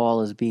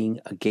alcohol as being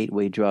a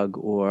gateway drug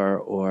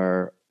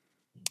or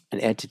an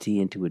entity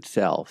into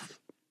itself?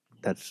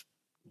 That's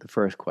the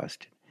first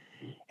question.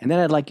 And then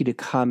I'd like you to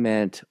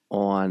comment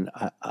on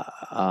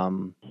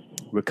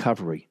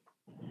recovery,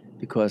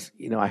 because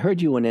I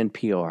heard you on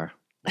NPR,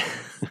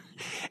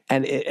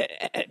 and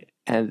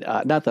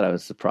not that I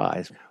was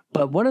surprised,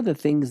 but one of the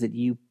things that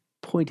you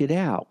pointed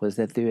out was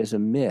that there is a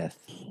myth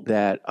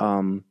that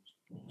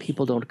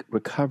people don't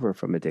recover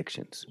from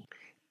addictions,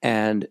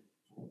 and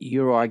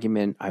your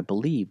argument, I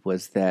believe,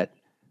 was that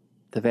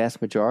the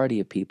vast majority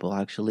of people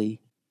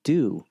actually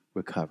do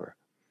recover.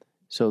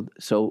 So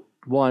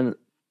one,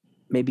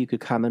 maybe you could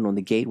comment on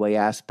the gateway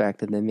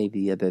aspect, and then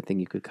maybe the other thing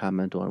you could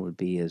comment on would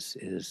be is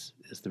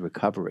the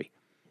recovery.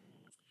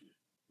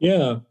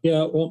 Yeah.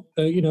 Well,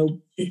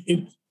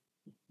 the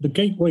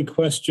gateway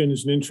question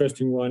is an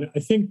interesting one. I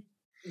think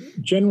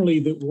generally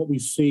that what we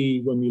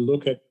see when we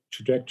look at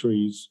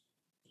trajectories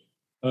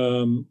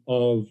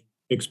of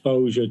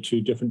exposure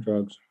to different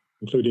drugs,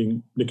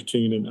 including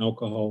nicotine and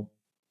alcohol,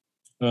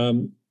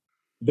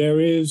 there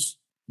is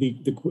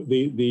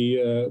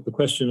the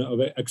question of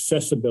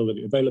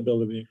accessibility,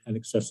 availability, and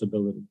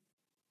accessibility.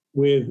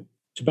 With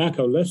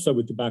tobacco, less so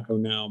with tobacco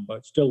now,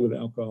 but still with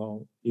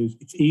alcohol,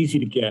 it's easy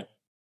to get.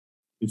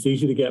 It's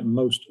easy to get. A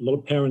lot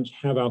of parents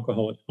have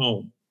alcohol at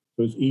home,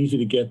 so it's easy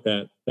to get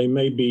that. They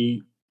may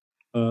be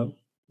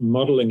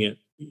modeling it,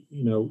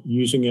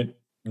 using it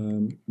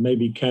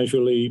maybe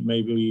casually,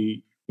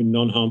 maybe in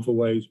non-harmful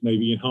ways,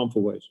 maybe in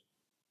harmful ways.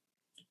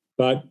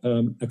 But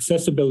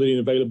accessibility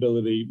and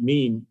availability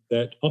mean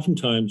that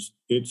oftentimes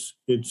it's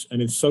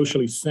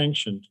socially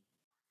sanctioned.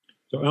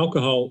 So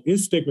alcohol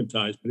is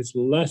stigmatized, but it's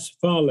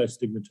far less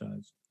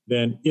stigmatized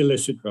than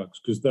illicit drugs,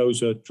 because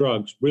those are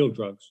drugs, real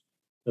drugs,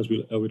 as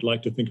I would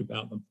like to think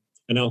about them.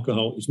 And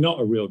alcohol is not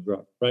a real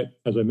drug, right?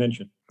 As I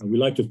mentioned, we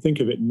like to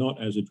think of it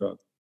not as a drug.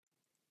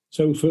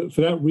 So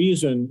for that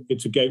reason,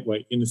 it's a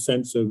gateway in the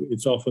sense of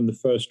it's often the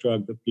first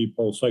drug that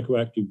people,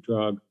 psychoactive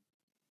drug,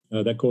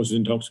 that causes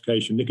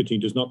intoxication. Nicotine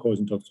does not cause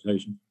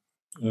intoxication.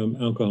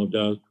 Alcohol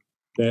does.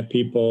 That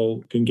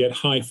people can get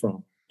high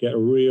from, get a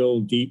real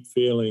deep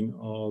feeling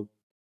of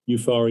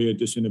euphoria,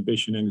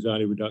 disinhibition,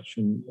 anxiety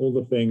reduction, all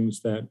the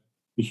things that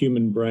the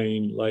human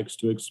brain likes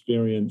to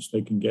experience,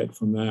 they can get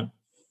from that.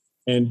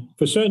 And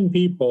for certain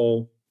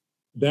people,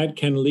 that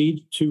can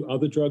lead to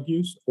other drug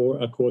use,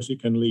 or of course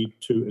it can lead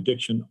to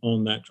addiction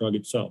on that drug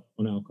itself,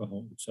 on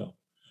alcohol itself.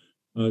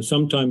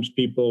 Sometimes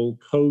people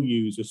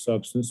co-use a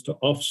substance to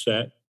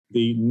offset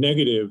the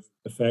negative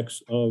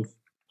effects of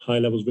high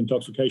levels of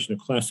intoxication. A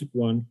classic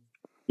one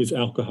is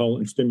alcohol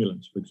and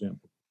stimulants, for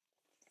example.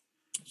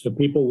 So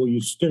people will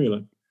use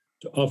stimulant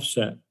to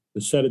offset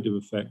the sedative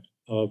effect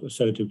of a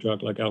sedative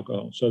drug like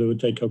alcohol. So they would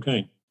take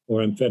cocaine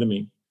or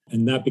amphetamine,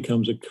 and that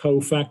becomes a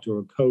co-factor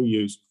or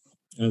co-use,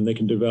 and they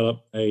can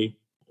develop a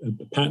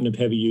pattern of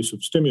heavy use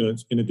of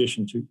stimulants in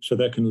addition to, so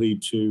that can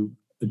lead to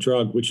a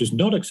drug which is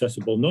not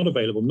accessible, not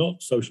available,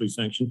 not socially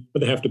sanctioned,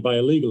 but they have to buy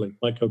illegally,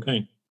 like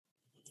cocaine.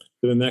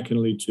 So then that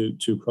can lead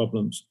to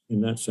problems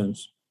in that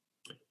sense.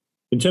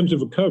 In terms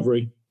of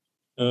recovery,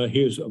 we're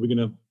going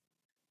to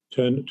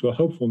turn to a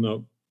hopeful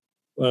note.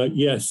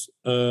 Yes,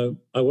 I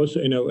was,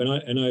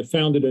 and I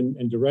founded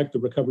and direct the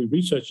Recovery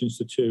Research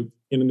Institute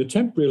in an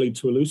attempt really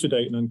to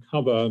elucidate and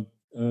uncover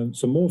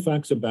some more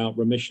facts about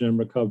remission and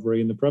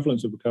recovery and the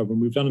prevalence of recovery.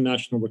 And we've done a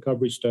national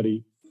recovery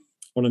study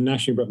on a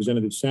nationally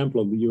representative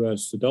sample of the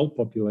U.S. adult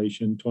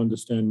population to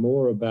understand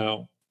more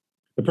about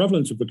the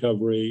prevalence of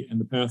recovery and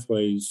the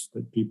pathways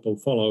that people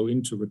follow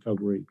into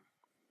recovery.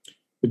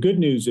 The good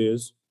news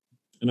is,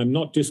 and I'm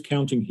not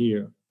discounting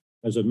here,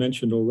 as I've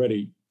mentioned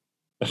already,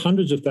 the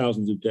hundreds of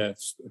thousands of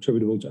deaths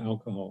attributable to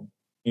alcohol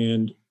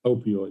and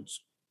opioids.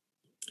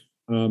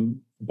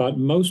 But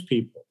most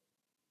people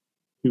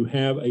who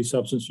have a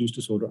substance use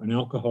disorder, an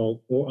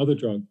alcohol or other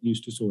drug use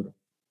disorder,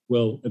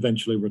 will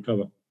eventually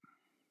recover.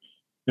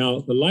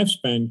 Now, the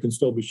lifespan can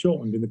still be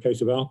shortened. In the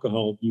case of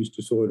alcohol use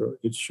disorder,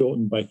 it's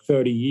shortened by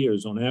 30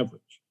 years on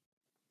average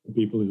for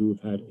people who have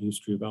had a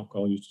history of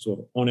alcohol use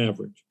disorder, on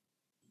average.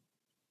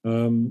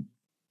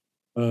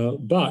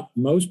 But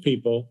most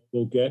people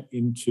will get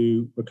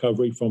into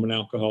recovery from an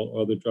alcohol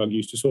or other drug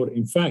use disorder.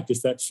 In fact,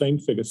 it's that same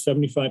figure,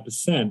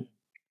 75%. I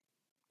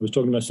was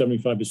talking about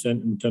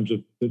 75% in terms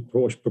of the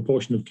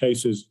proportion of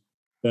cases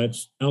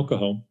that's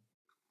alcohol,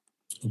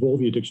 of all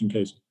the addiction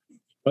cases.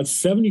 But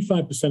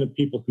 75% of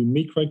people who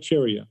meet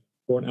criteria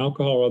for an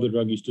alcohol or other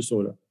drug use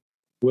disorder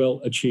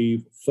will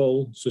achieve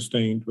full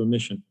sustained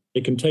remission.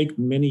 It can take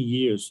many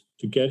years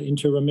to get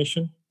into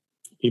remission.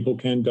 People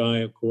can die,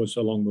 of course,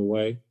 along the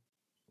way,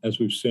 as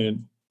we've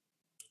seen.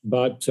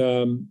 But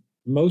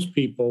most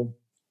people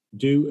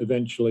do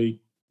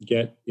eventually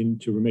get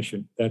into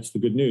remission. That's the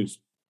good news.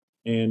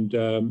 And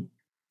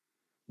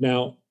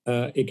now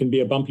it can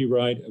be a bumpy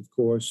ride, of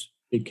course.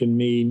 It can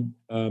mean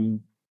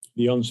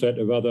the onset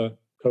of other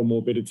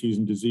comorbidities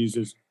and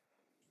diseases.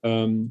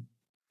 And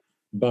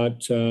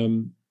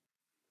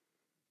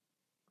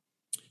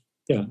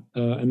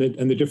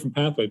the different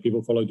pathway,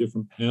 people follow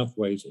different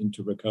pathways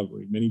into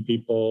recovery. Many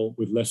people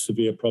with less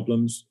severe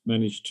problems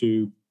manage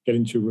to get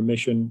into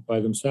remission by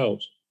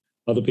themselves.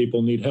 Other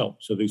people need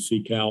help, so they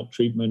seek out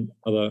treatment,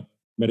 other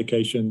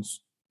medications,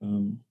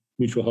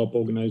 mutual help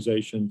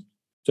organizations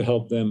to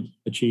help them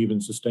achieve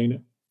and sustain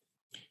it.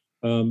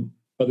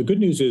 But the good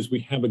news is we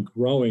have a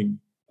growing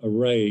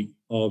array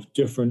of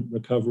different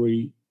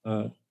recovery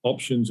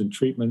options and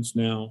treatments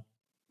now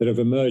that have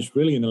emerged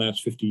really in the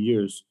last 50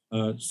 years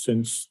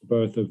since the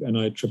birth of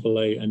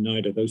NIAAA and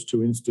NIDA, those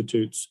two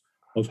institutes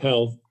of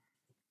health,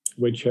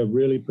 which have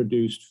really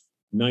produced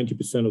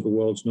 90% of the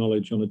world's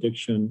knowledge on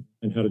addiction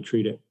and how to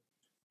treat it.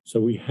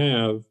 So we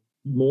have,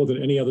 more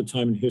than any other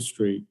time in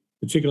history,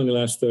 particularly in the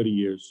last 30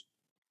 years,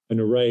 an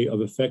array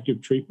of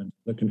effective treatment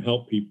that can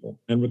help people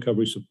and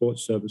recovery support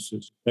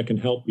services that can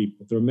help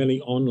people. There are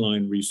many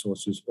online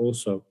resources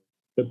also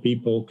that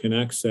people can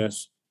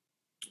access,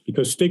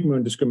 because stigma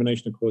and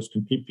discrimination, of course,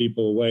 can keep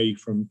people away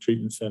from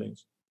treatment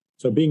settings.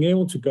 So being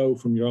able to go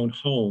from your own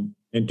home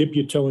and dip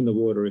your toe in the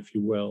water, if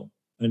you will,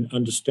 and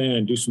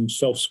understand, do some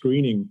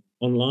self-screening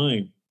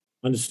online,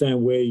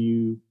 understand where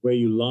you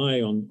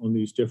lie on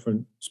these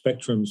different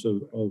spectrums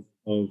of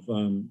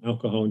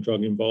alcohol and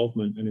drug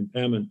involvement and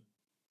impairment.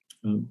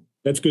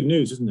 That's good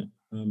news, isn't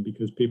it?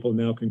 Because people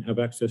now can have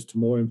access to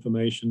more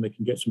information. They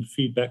can get some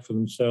feedback for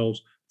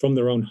themselves from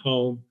their own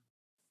home.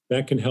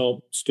 That can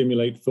help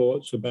stimulate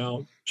thoughts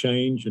about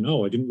change and,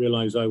 I didn't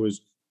realize I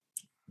was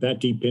that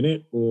deep in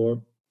it,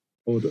 or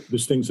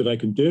there's things that I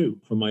can do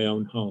from my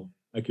own home.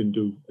 I can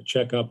do a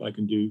checkup. I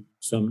can do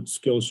some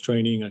skills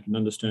training. I can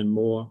understand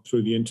more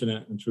through the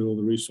internet and through all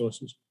the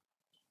resources.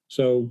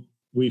 So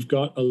we've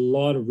got a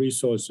lot of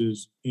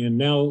resources, and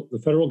now the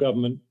federal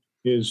government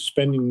is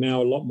spending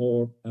now a lot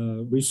more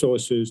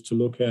resources to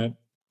look at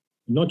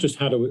not just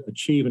how to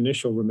achieve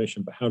initial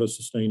remission, but how to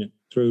sustain it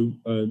through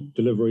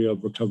delivery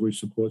of recovery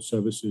support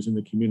services in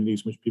the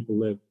communities in which people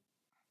live.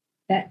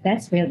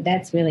 That's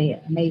really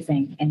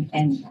amazing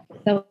and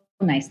so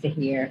nice to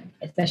hear,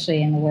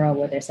 especially in a world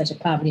where there's such a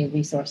poverty of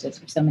resources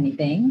for so many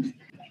things.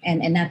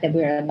 And not that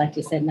we're, like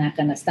you said, not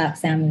going to stop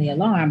sounding the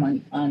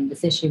alarm on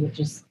this issue, which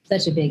is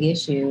such a big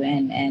issue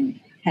and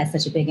has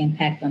such a big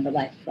impact on the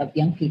life of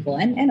young people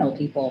and old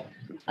people.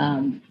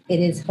 It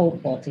is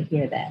hopeful to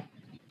hear that.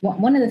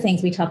 One of the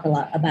things we talk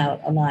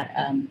about a lot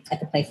at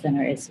the Place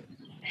Center is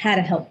how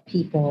to help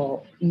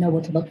people know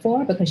what to look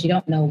for, because you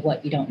don't know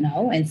what you don't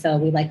know. And so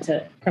we like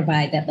to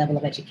provide that level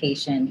of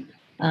education.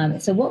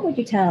 So what would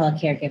you tell a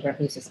caregiver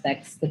who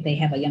suspects that they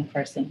have a young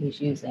person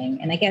who's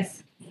using? And I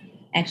guess,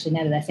 actually,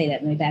 now that I say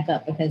that, let me back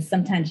up, because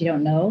sometimes you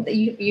don't know that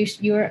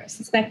you're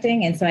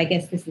suspecting. And so I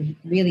guess this is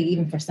really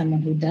even for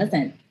someone who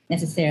doesn't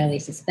necessarily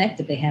suspect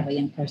that they have a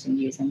young person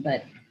using.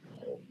 But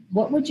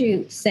what would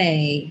you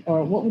say,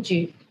 or what would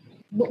you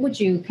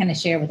kind of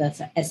share with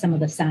us as some of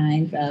the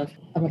signs of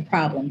a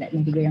problem that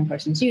maybe your young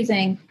person's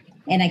using?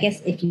 And I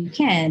guess if you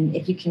can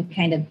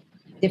kind of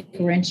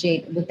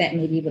differentiate what that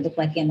maybe would look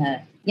like in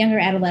a younger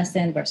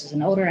adolescent versus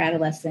an older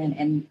adolescent.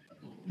 And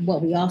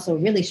what we also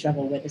really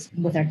struggle with is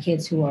with our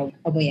kids who are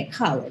away at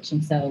college.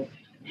 And so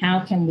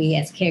how can we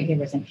as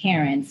caregivers and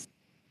parents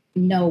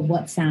know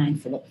what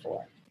signs to look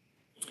for?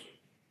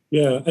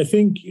 Yeah, I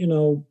think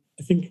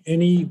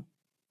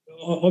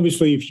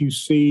obviously, if you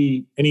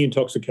see any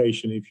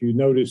intoxication, if you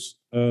notice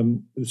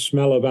the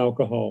smell of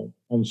alcohol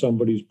on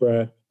somebody's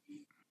breath,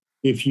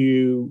 if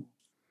you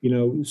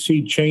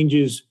see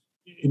changes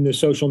in the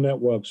social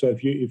network, so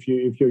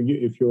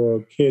if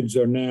your kids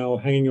are now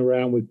hanging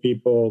around with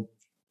people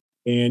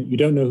and you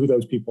don't know who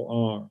those people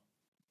are,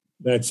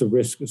 that's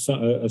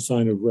a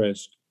sign of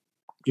risk.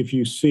 If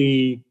you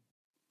see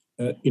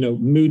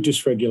mood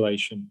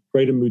dysregulation,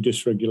 greater mood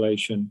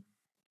dysregulation,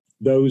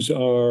 those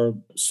are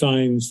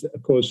signs.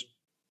 Of course,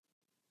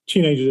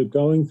 teenagers are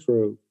going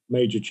through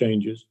major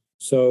changes.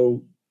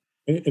 So,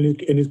 and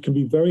it can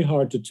be very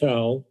hard to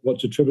tell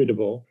what's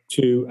attributable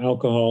to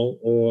alcohol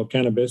or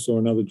cannabis or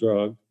another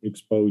drug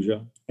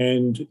exposure.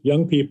 And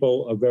young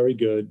people are very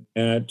good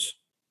at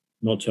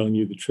not telling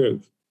you the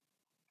truth.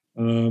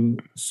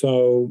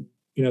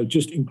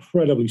 Just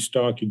incredibly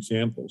stark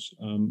examples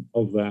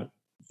of that.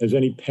 As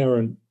any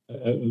parent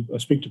I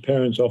speak to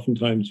parents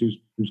oftentimes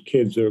whose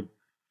kids have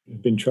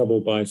been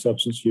troubled by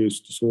substance use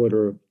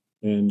disorder,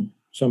 and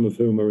some of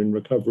whom are in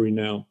recovery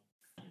now.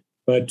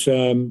 But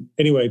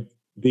anyway,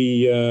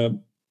 the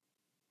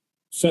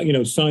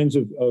signs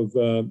of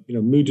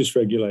mood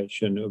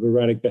dysregulation, of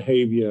erratic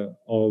behavior,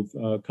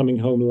 of coming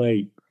home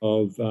late,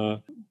 of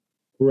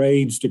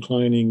grades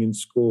declining in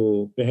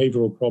school,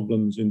 behavioral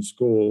problems in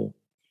school,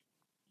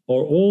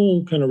 are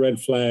all kind of red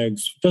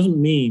flags.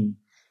 Doesn't mean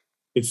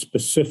it's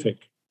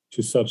specific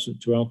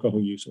to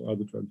alcohol use or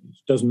other drug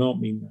use. Does not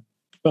mean that,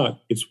 but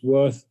it's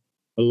worth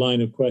a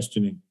line of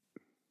questioning.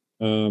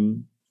 I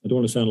don't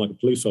want to sound like a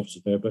police officer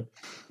there, but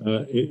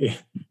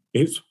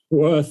it's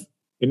worth.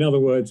 In other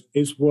words,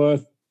 it's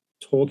worth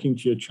talking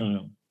to your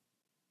child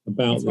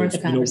about it's worth a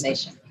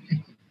conversation.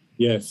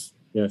 Yes,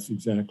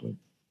 exactly.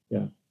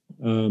 Yeah,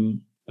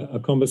 a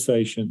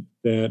conversation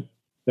that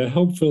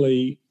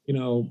hopefully,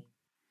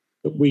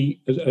 that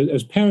we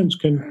as parents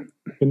can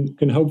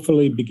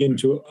hopefully begin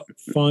to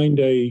find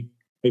a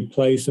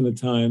place and a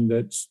time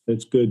that's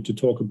good to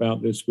talk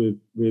about this with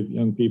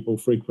young people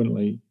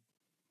frequently,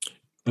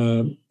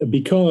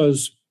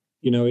 because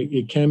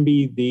it can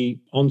be the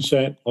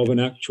onset of an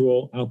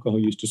actual alcohol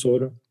use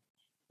disorder.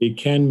 It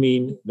can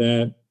mean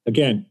that,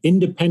 again,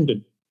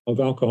 independent of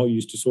alcohol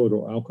use disorder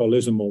or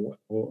alcoholism or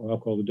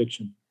alcohol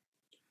addiction,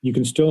 you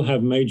can still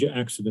have major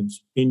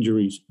accidents,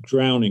 injuries,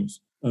 drownings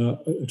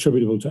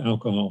attributable to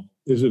alcohol.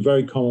 This is a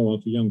very common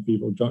one for young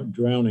people,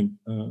 drowning,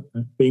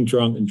 being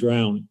drunk and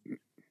drowning.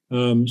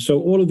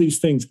 So all of these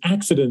things,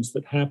 accidents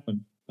that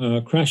happen,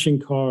 crashing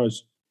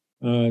cars,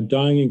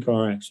 dying in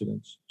car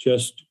accidents,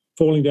 just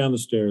falling down the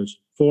stairs,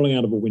 falling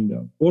out of a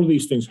window. All of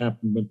these things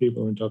happen when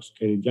people are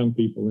intoxicated, young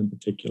people in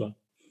particular.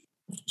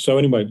 So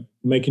anyway,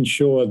 making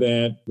sure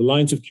that the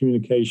lines of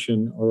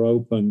communication are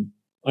open,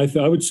 I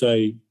would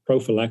say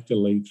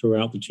prophylactically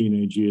throughout the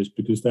teenage years,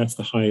 because that's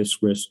the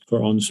highest risk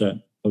for onset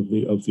of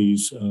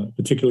these,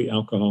 particularly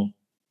alcohol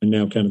and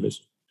now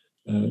cannabis.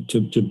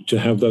 To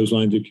have those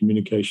lines of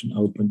communication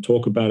open,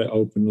 talk about it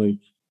openly,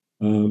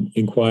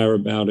 inquire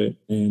about it,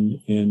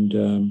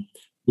 and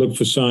look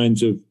for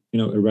signs of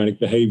erratic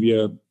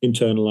behavior,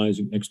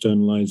 internalizing,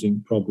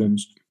 externalizing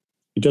problems.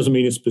 It doesn't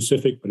mean it's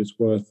specific, but it's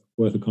worth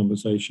a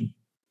conversation.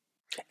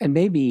 And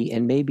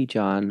maybe,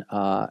 John,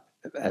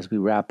 as we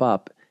wrap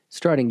up,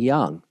 starting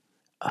young,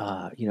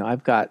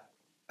 I've got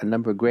a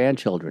number of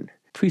grandchildren,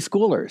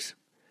 preschoolers.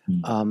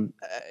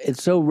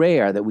 It's so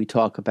rare that we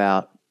talk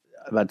about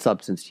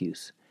substance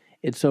use.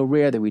 It's so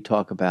rare that we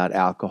talk about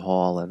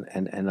alcohol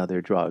and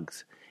other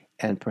drugs.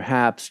 And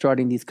perhaps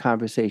starting these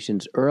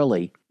conversations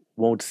early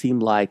won't seem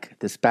like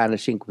the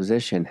Spanish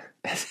Inquisition,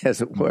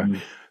 as it were,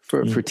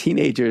 for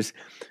teenagers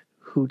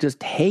who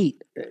just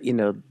hate,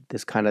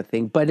 this kind of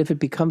thing. But if it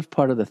becomes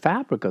part of the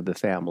fabric of the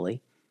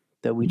family,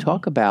 that we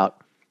talk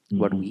about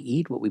what we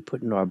eat, what we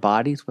put in our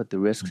bodies, what the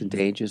risks and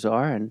dangers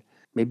are, and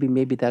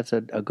maybe that's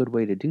a good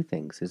way to do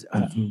things.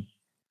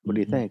 What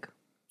do you think?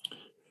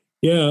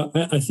 Yeah,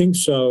 I think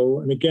so.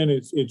 And again,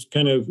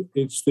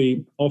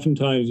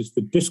 oftentimes it's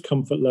the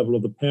discomfort level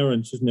of the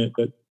parents, isn't it?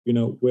 That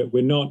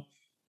we're not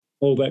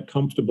all that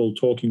comfortable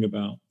talking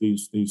about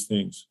these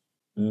things.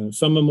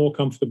 Some are more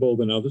comfortable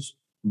than others,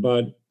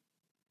 but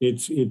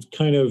it's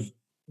kind of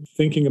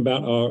thinking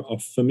about our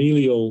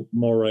familial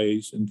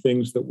mores and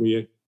things that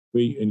we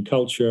in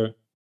culture,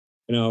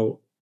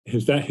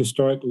 has that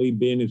historically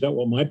been? Is that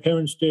what my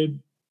parents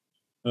did?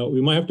 We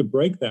might have to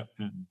break that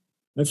pattern.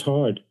 That's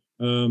hard.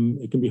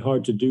 It can be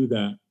hard to do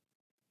that.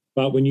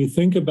 But when you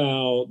think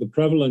about the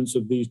prevalence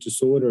of these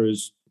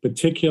disorders,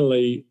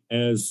 particularly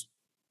as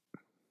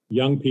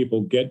young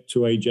people get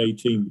to age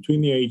 18,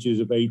 between the ages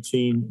of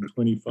 18 and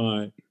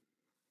 25,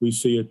 we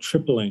see a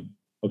tripling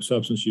of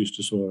substance use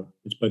disorder.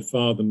 It's by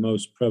far the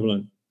most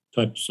prevalent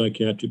type of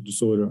psychiatric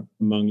disorder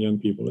among young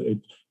people.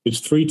 It's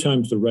 3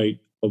 times the rate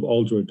of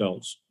older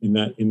adults in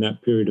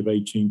that period of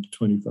 18 to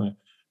 25.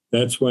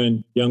 That's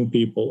when young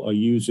people are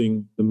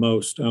using the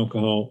most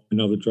alcohol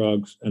and other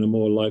drugs and are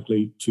more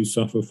likely to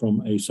suffer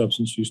from a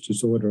substance use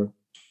disorder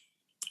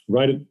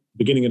right at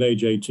beginning at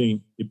age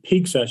 18. It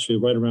peaks actually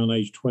right around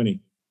age 20.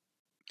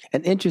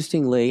 And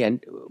interestingly,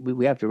 and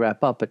we have to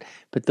wrap up,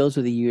 but those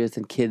are the years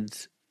that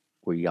kids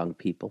or young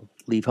people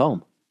leave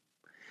home.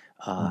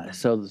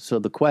 So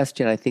the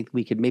question, I think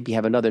we could maybe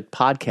have another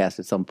podcast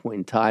at some point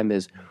in time,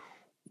 is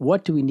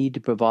what do we need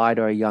to provide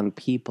our young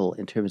people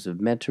in terms of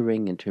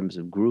mentoring, in terms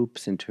of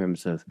groups, in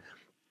terms of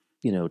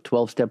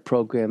 12-step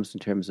programs, in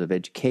terms of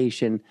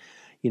education,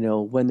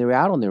 when they're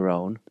out on their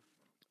own,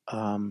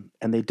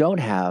 and they don't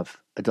have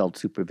adult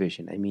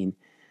supervision. I mean,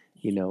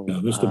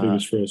 that's the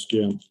biggest risk.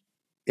 Yeah.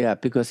 Yeah,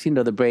 because,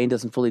 the brain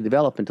doesn't fully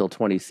develop until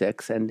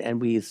 26,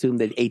 and we assume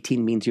that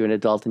 18 means you're an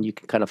adult and you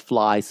can kind of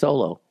fly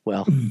solo.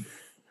 Well,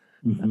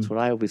 that's what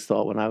I always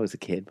thought when I was a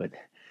kid, but...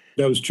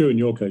 That was true in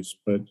your case,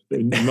 but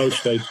in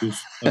most cases,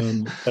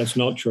 that's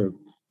not true.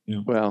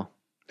 Yeah. Well,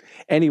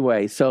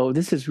 anyway, so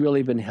this has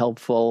really been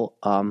helpful.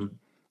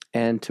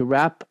 And to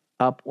wrap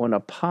up on a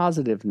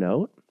positive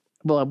note,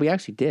 well, we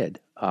actually did,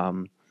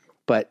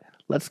 but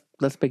let's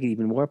make it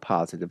even more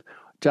positive.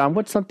 John,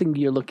 what's something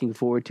you're looking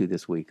forward to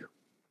this week?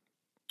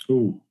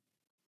 Ooh.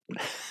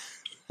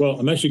 Well,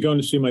 I'm actually going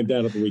to see my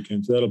dad at the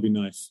weekend, so that'll be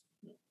nice.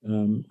 I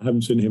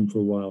haven't seen him for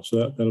a while,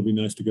 so that'll be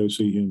nice to go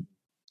see him.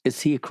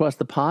 Is he across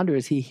the pond or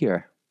is he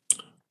here?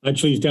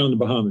 Actually, he's down in the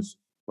Bahamas.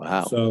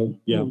 Wow. So,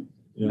 yeah.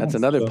 That's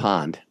another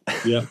pond.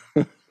 Yeah.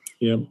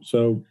 Yeah.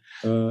 So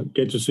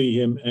get to see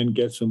him and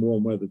get some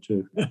warm weather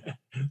too.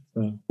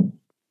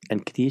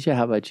 And Khadijah,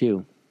 how about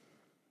you?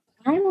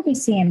 I will be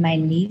seeing my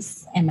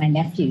niece and my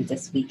nephew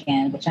this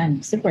weekend, which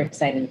I'm super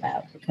excited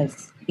about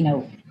because,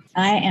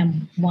 I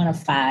am one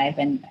of 5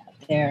 and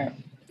there are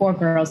 4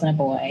 girls and a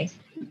boy.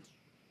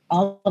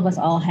 All of us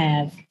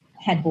have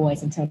had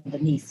boys until the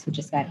niece who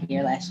just got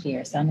here last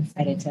year. So I'm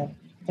excited to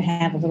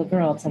have a little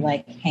girl to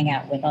hang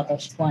out with, although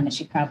she's 1 and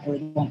she probably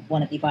won't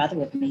want to be bothered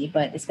with me,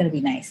 but it's going to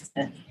be nice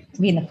to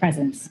be in the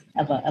presence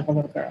of a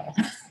little girl.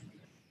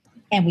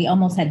 And we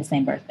almost had the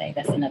same birthday.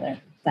 That's another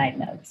side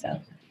note. So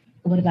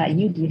what about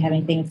you? Do you have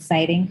anything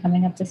exciting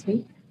coming up this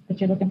week that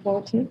you're looking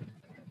forward to?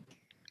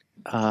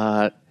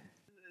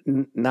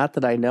 Not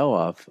that I know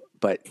of,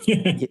 but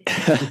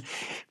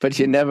but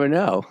you never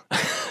know.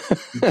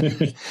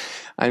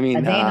 I mean,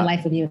 a day in the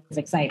life with you is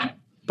exciting.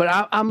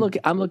 But I'm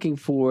looking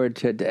forward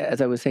to,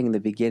 as I was saying in the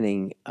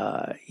beginning,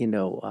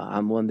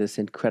 I'm on this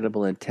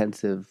incredible,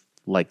 intensive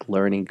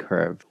learning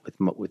curve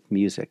with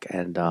music,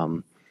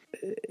 and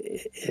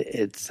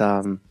it's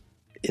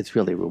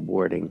really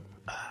rewarding,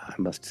 I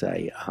must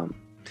say.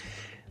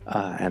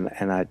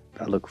 And I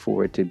look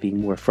forward to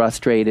being more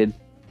frustrated,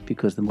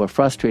 because the more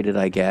frustrated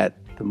I get,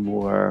 the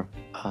more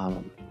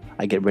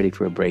I get ready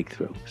for a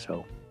breakthrough.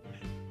 So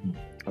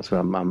that's what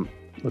I'm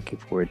looking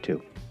forward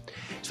to.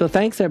 So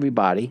thanks,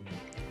 everybody.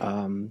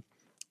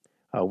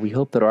 We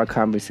hope that our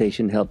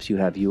conversation helps you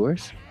have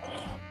yours.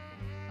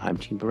 I'm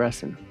Gene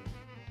Beresin.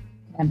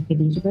 I'm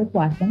Khadijah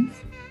Watkins.